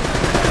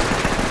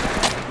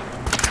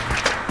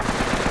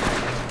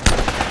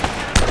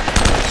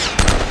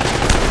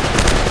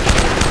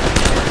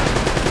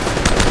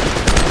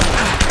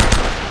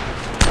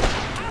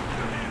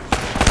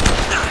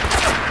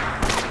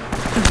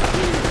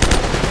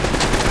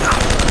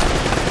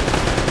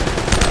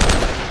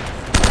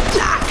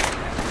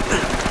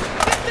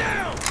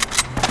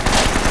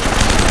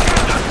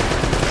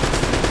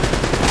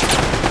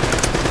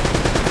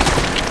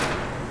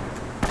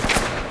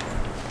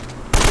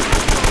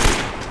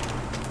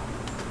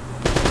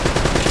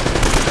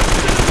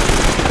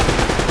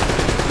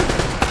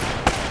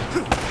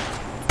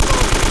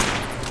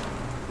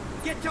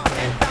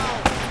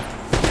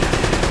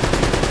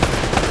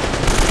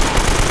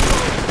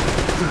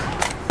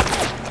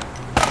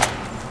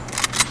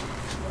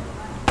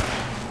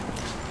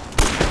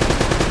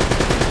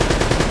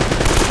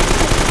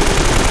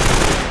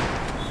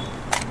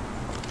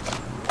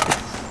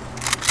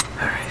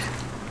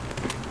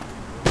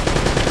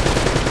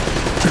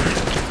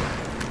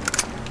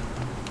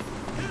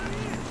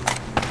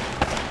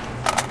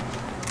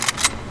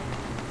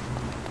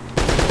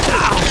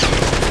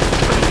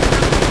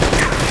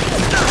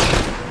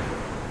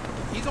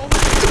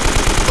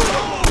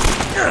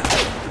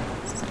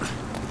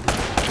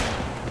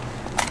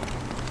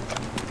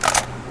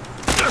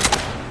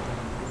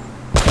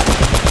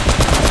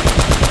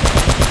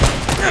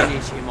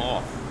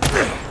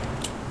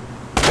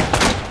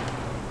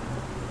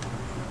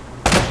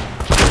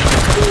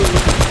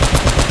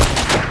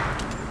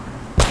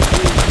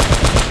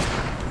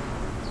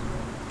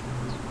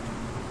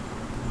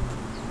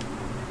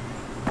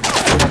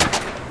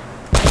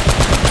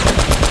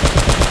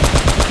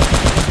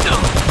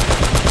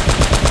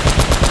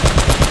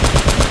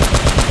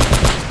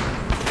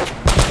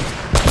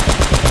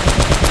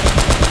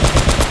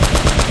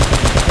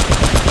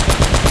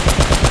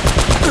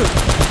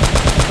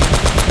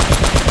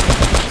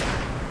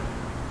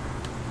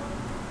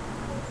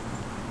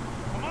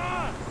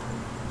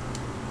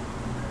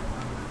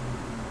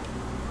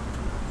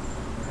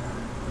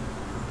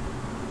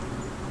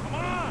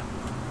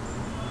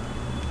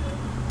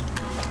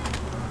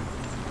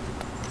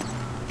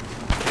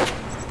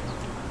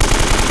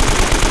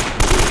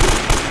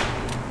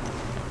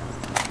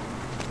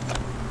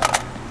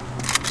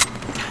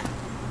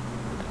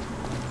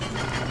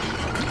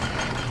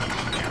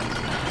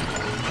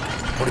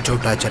 முடிச்சு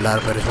விட்டாச்சு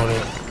எல்லாரும் பேர் சோனி.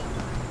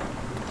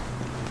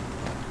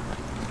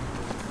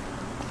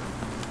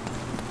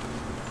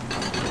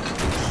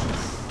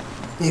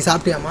 நீ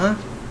சாப்பிட்டியாம்மா?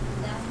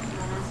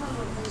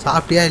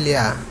 சாப்பிட்டியா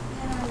இல்லையா?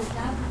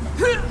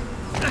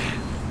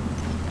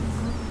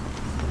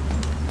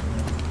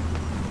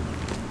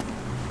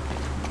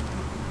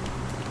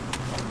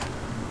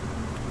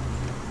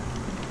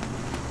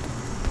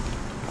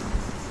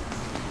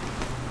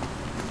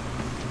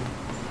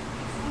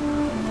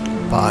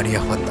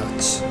 பாடியா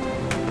வந்தாச்சு.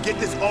 Get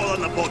this all on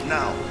the boat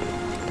now.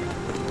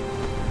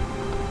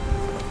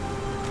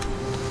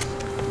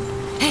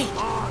 Hey!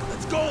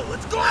 Let's go,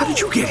 let's go! How did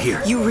you get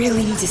here? You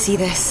really need to see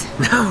this.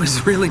 Now is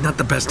really not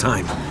the best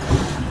time.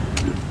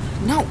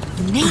 No,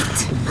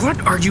 Nate! What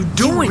are you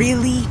doing? You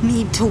really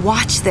need to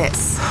watch this.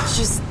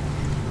 Just...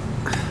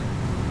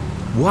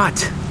 What?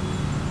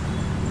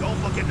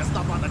 Don't forget to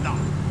stop on the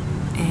dock.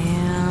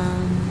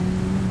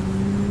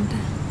 And...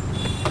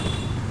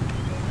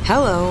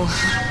 Hello.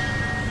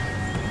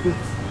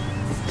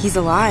 He's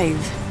alive.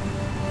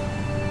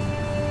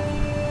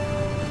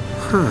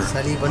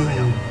 Sullivan. I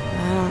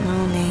don't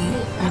know,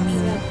 Nate. I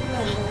mean...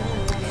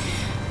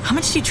 How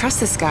much do you trust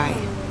this guy?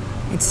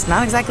 It's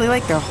not exactly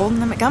like they're holding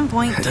him at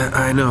gunpoint.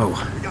 I know. We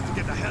got to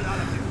get the hell out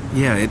of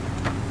here. Yeah, it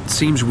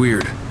seems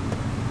weird.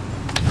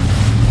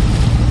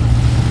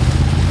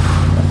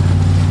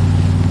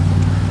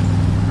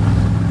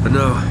 But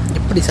no,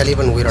 எப்படி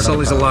Sullivan உயிரோட Sully's a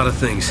இருக்கான்? lot of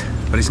things,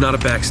 but he's not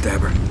a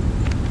backstabber.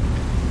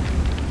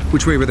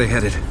 Which way were they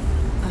headed?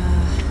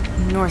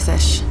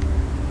 Northish.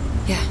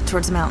 Yeah,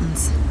 towards the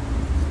mountains.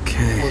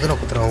 Okay. முதல்ல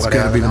குத்துறவங்க It's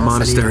gotta be the கிடையாதுடா,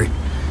 monastery.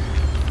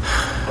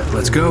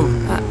 Let's go.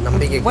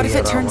 நம்பிக்கை What if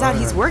it turns out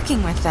he's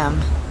working with them?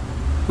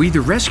 We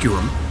either rescue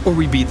him, or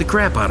we beat the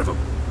crap out of him.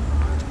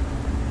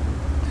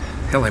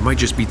 Hell, I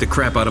might just beat the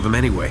crap out of him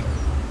anyway.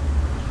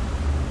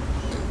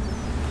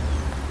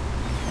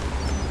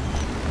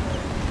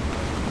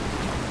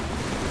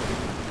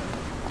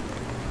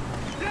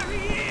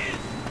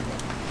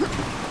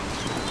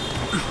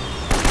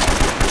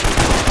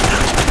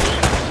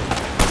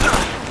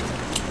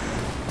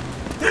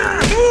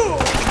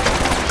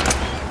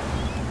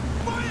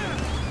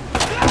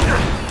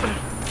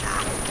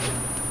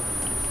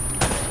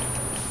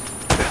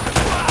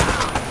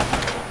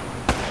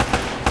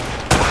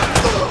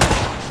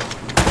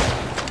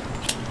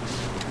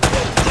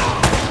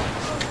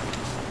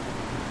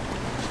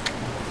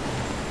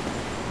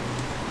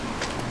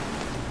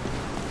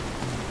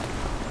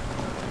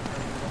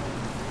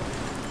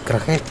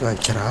 கிரகேட்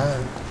லான்ச்சரா?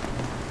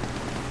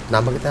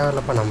 நமக்கு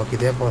தேவையில்லப்பா, நமக்கு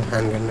இதே போதும்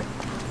hand கன்னு.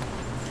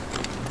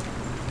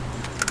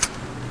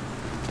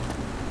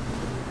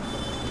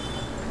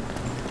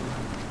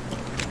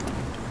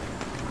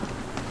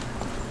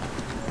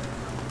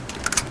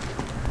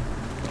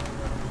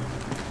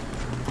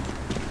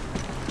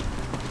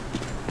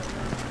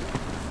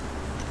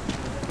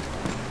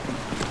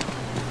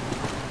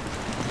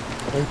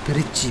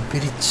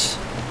 பிரிச்சு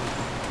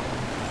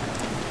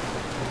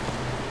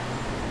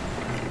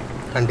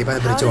கண்டிப்பா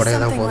பிரிச்சு உடைய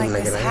தான் போகுதுன்னு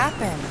நினைக்கிறேன்.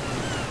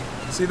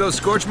 See those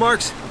scorch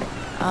marks?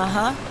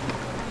 Uh-huh.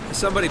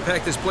 Somebody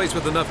packed this place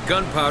with enough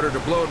gunpowder to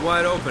blow it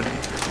wide open.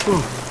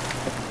 Whew.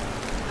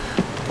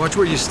 Watch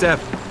where you step.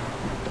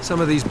 Some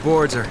of these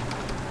boards are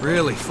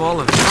really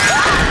falling.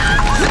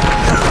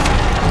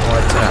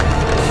 Watch out.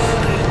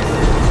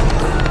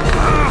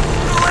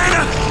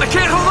 Elena! I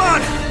can't hold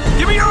on!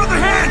 Give me your other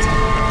hand!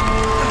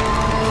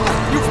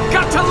 You've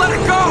got to let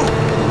it go!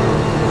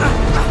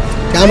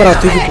 Camera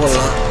தூக்கி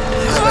போடலாம்,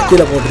 அதை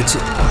கீழே போட்டுருச்சு.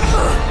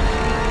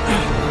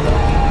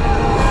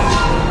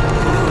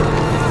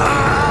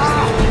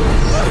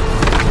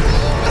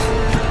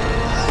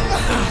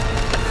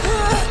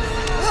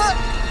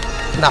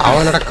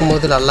 அவன்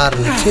நடக்கும்போது நல்லா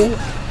இருந்துச்சு,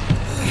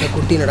 இந்த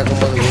குட்டி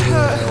நடக்கும்போது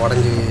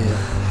உடஞ்சி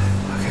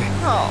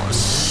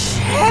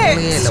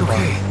இல்லைப்பா.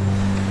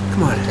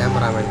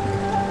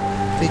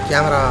 கேமராமேனுக்கு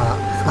கேமரா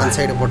அந்த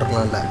சைடு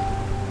போட்டிருக்கலாம்ல.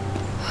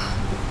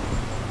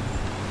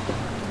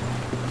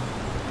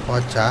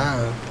 போச்சா?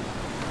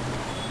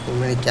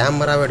 உண்மையை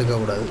கேமராவே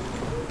எடுக்கக்கூடாது.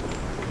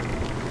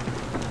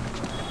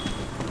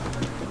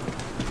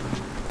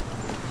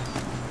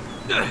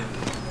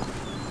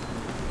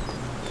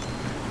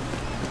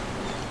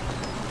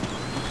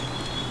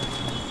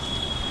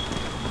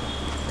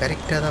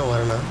 கரெக்டாக தான்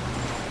வரணும்.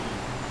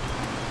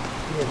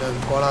 ஏதாவது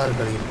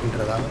கோளாறுகள்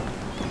இருக்குன்றதா?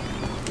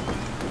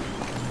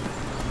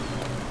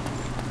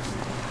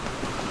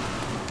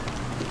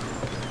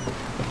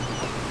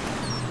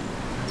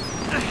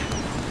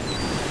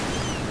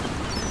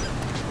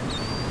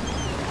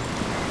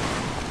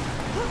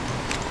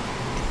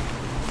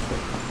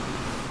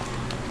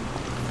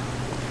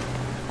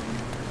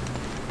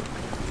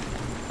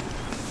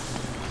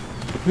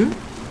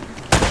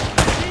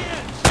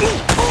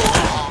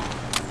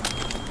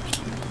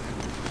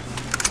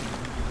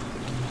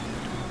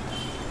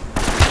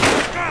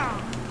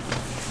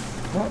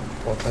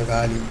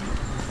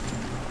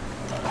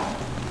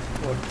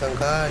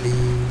 ஒருத்தங்காலி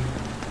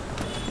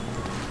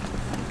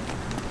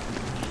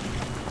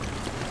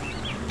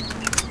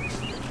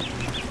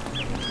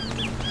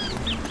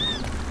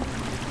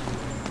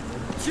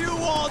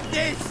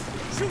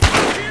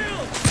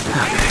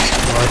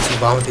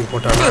பாவத்துக்கு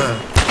போட்டானா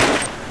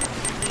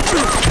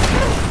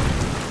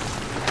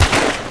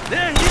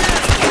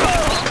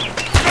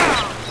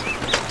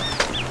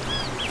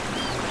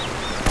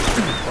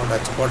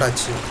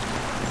போட்டாச்சு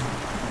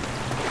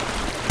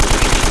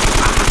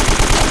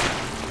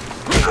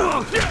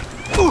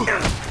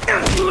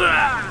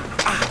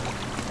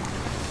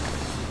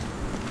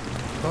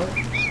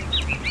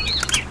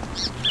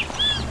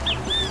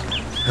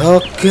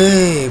ஓகே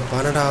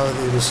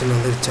 12வது மிஷன்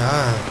வந்துருச்சா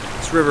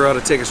This river ought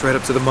to take us right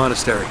up to the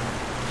monastery.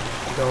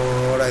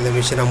 இதோட இந்த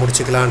மிஷனை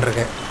முடிச்சுக்கலான்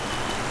இருக்கேன்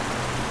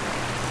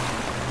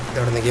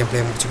இதோட இந்த கேம்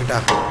பிளே முடிச்சுக்கிட்டா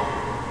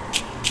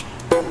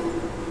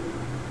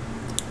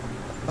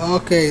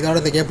ஓகே இதோட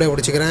இந்த கேம் பிளே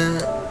முடிச்சுக்கிறேன்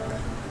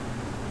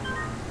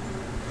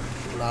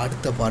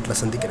அடுத்த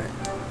பாட்டில் சந்திக்கிறேன்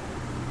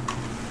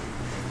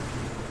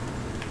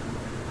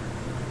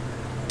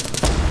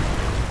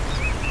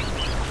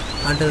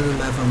Until then,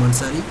 bye from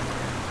Ansari.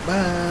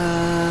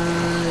 Bye.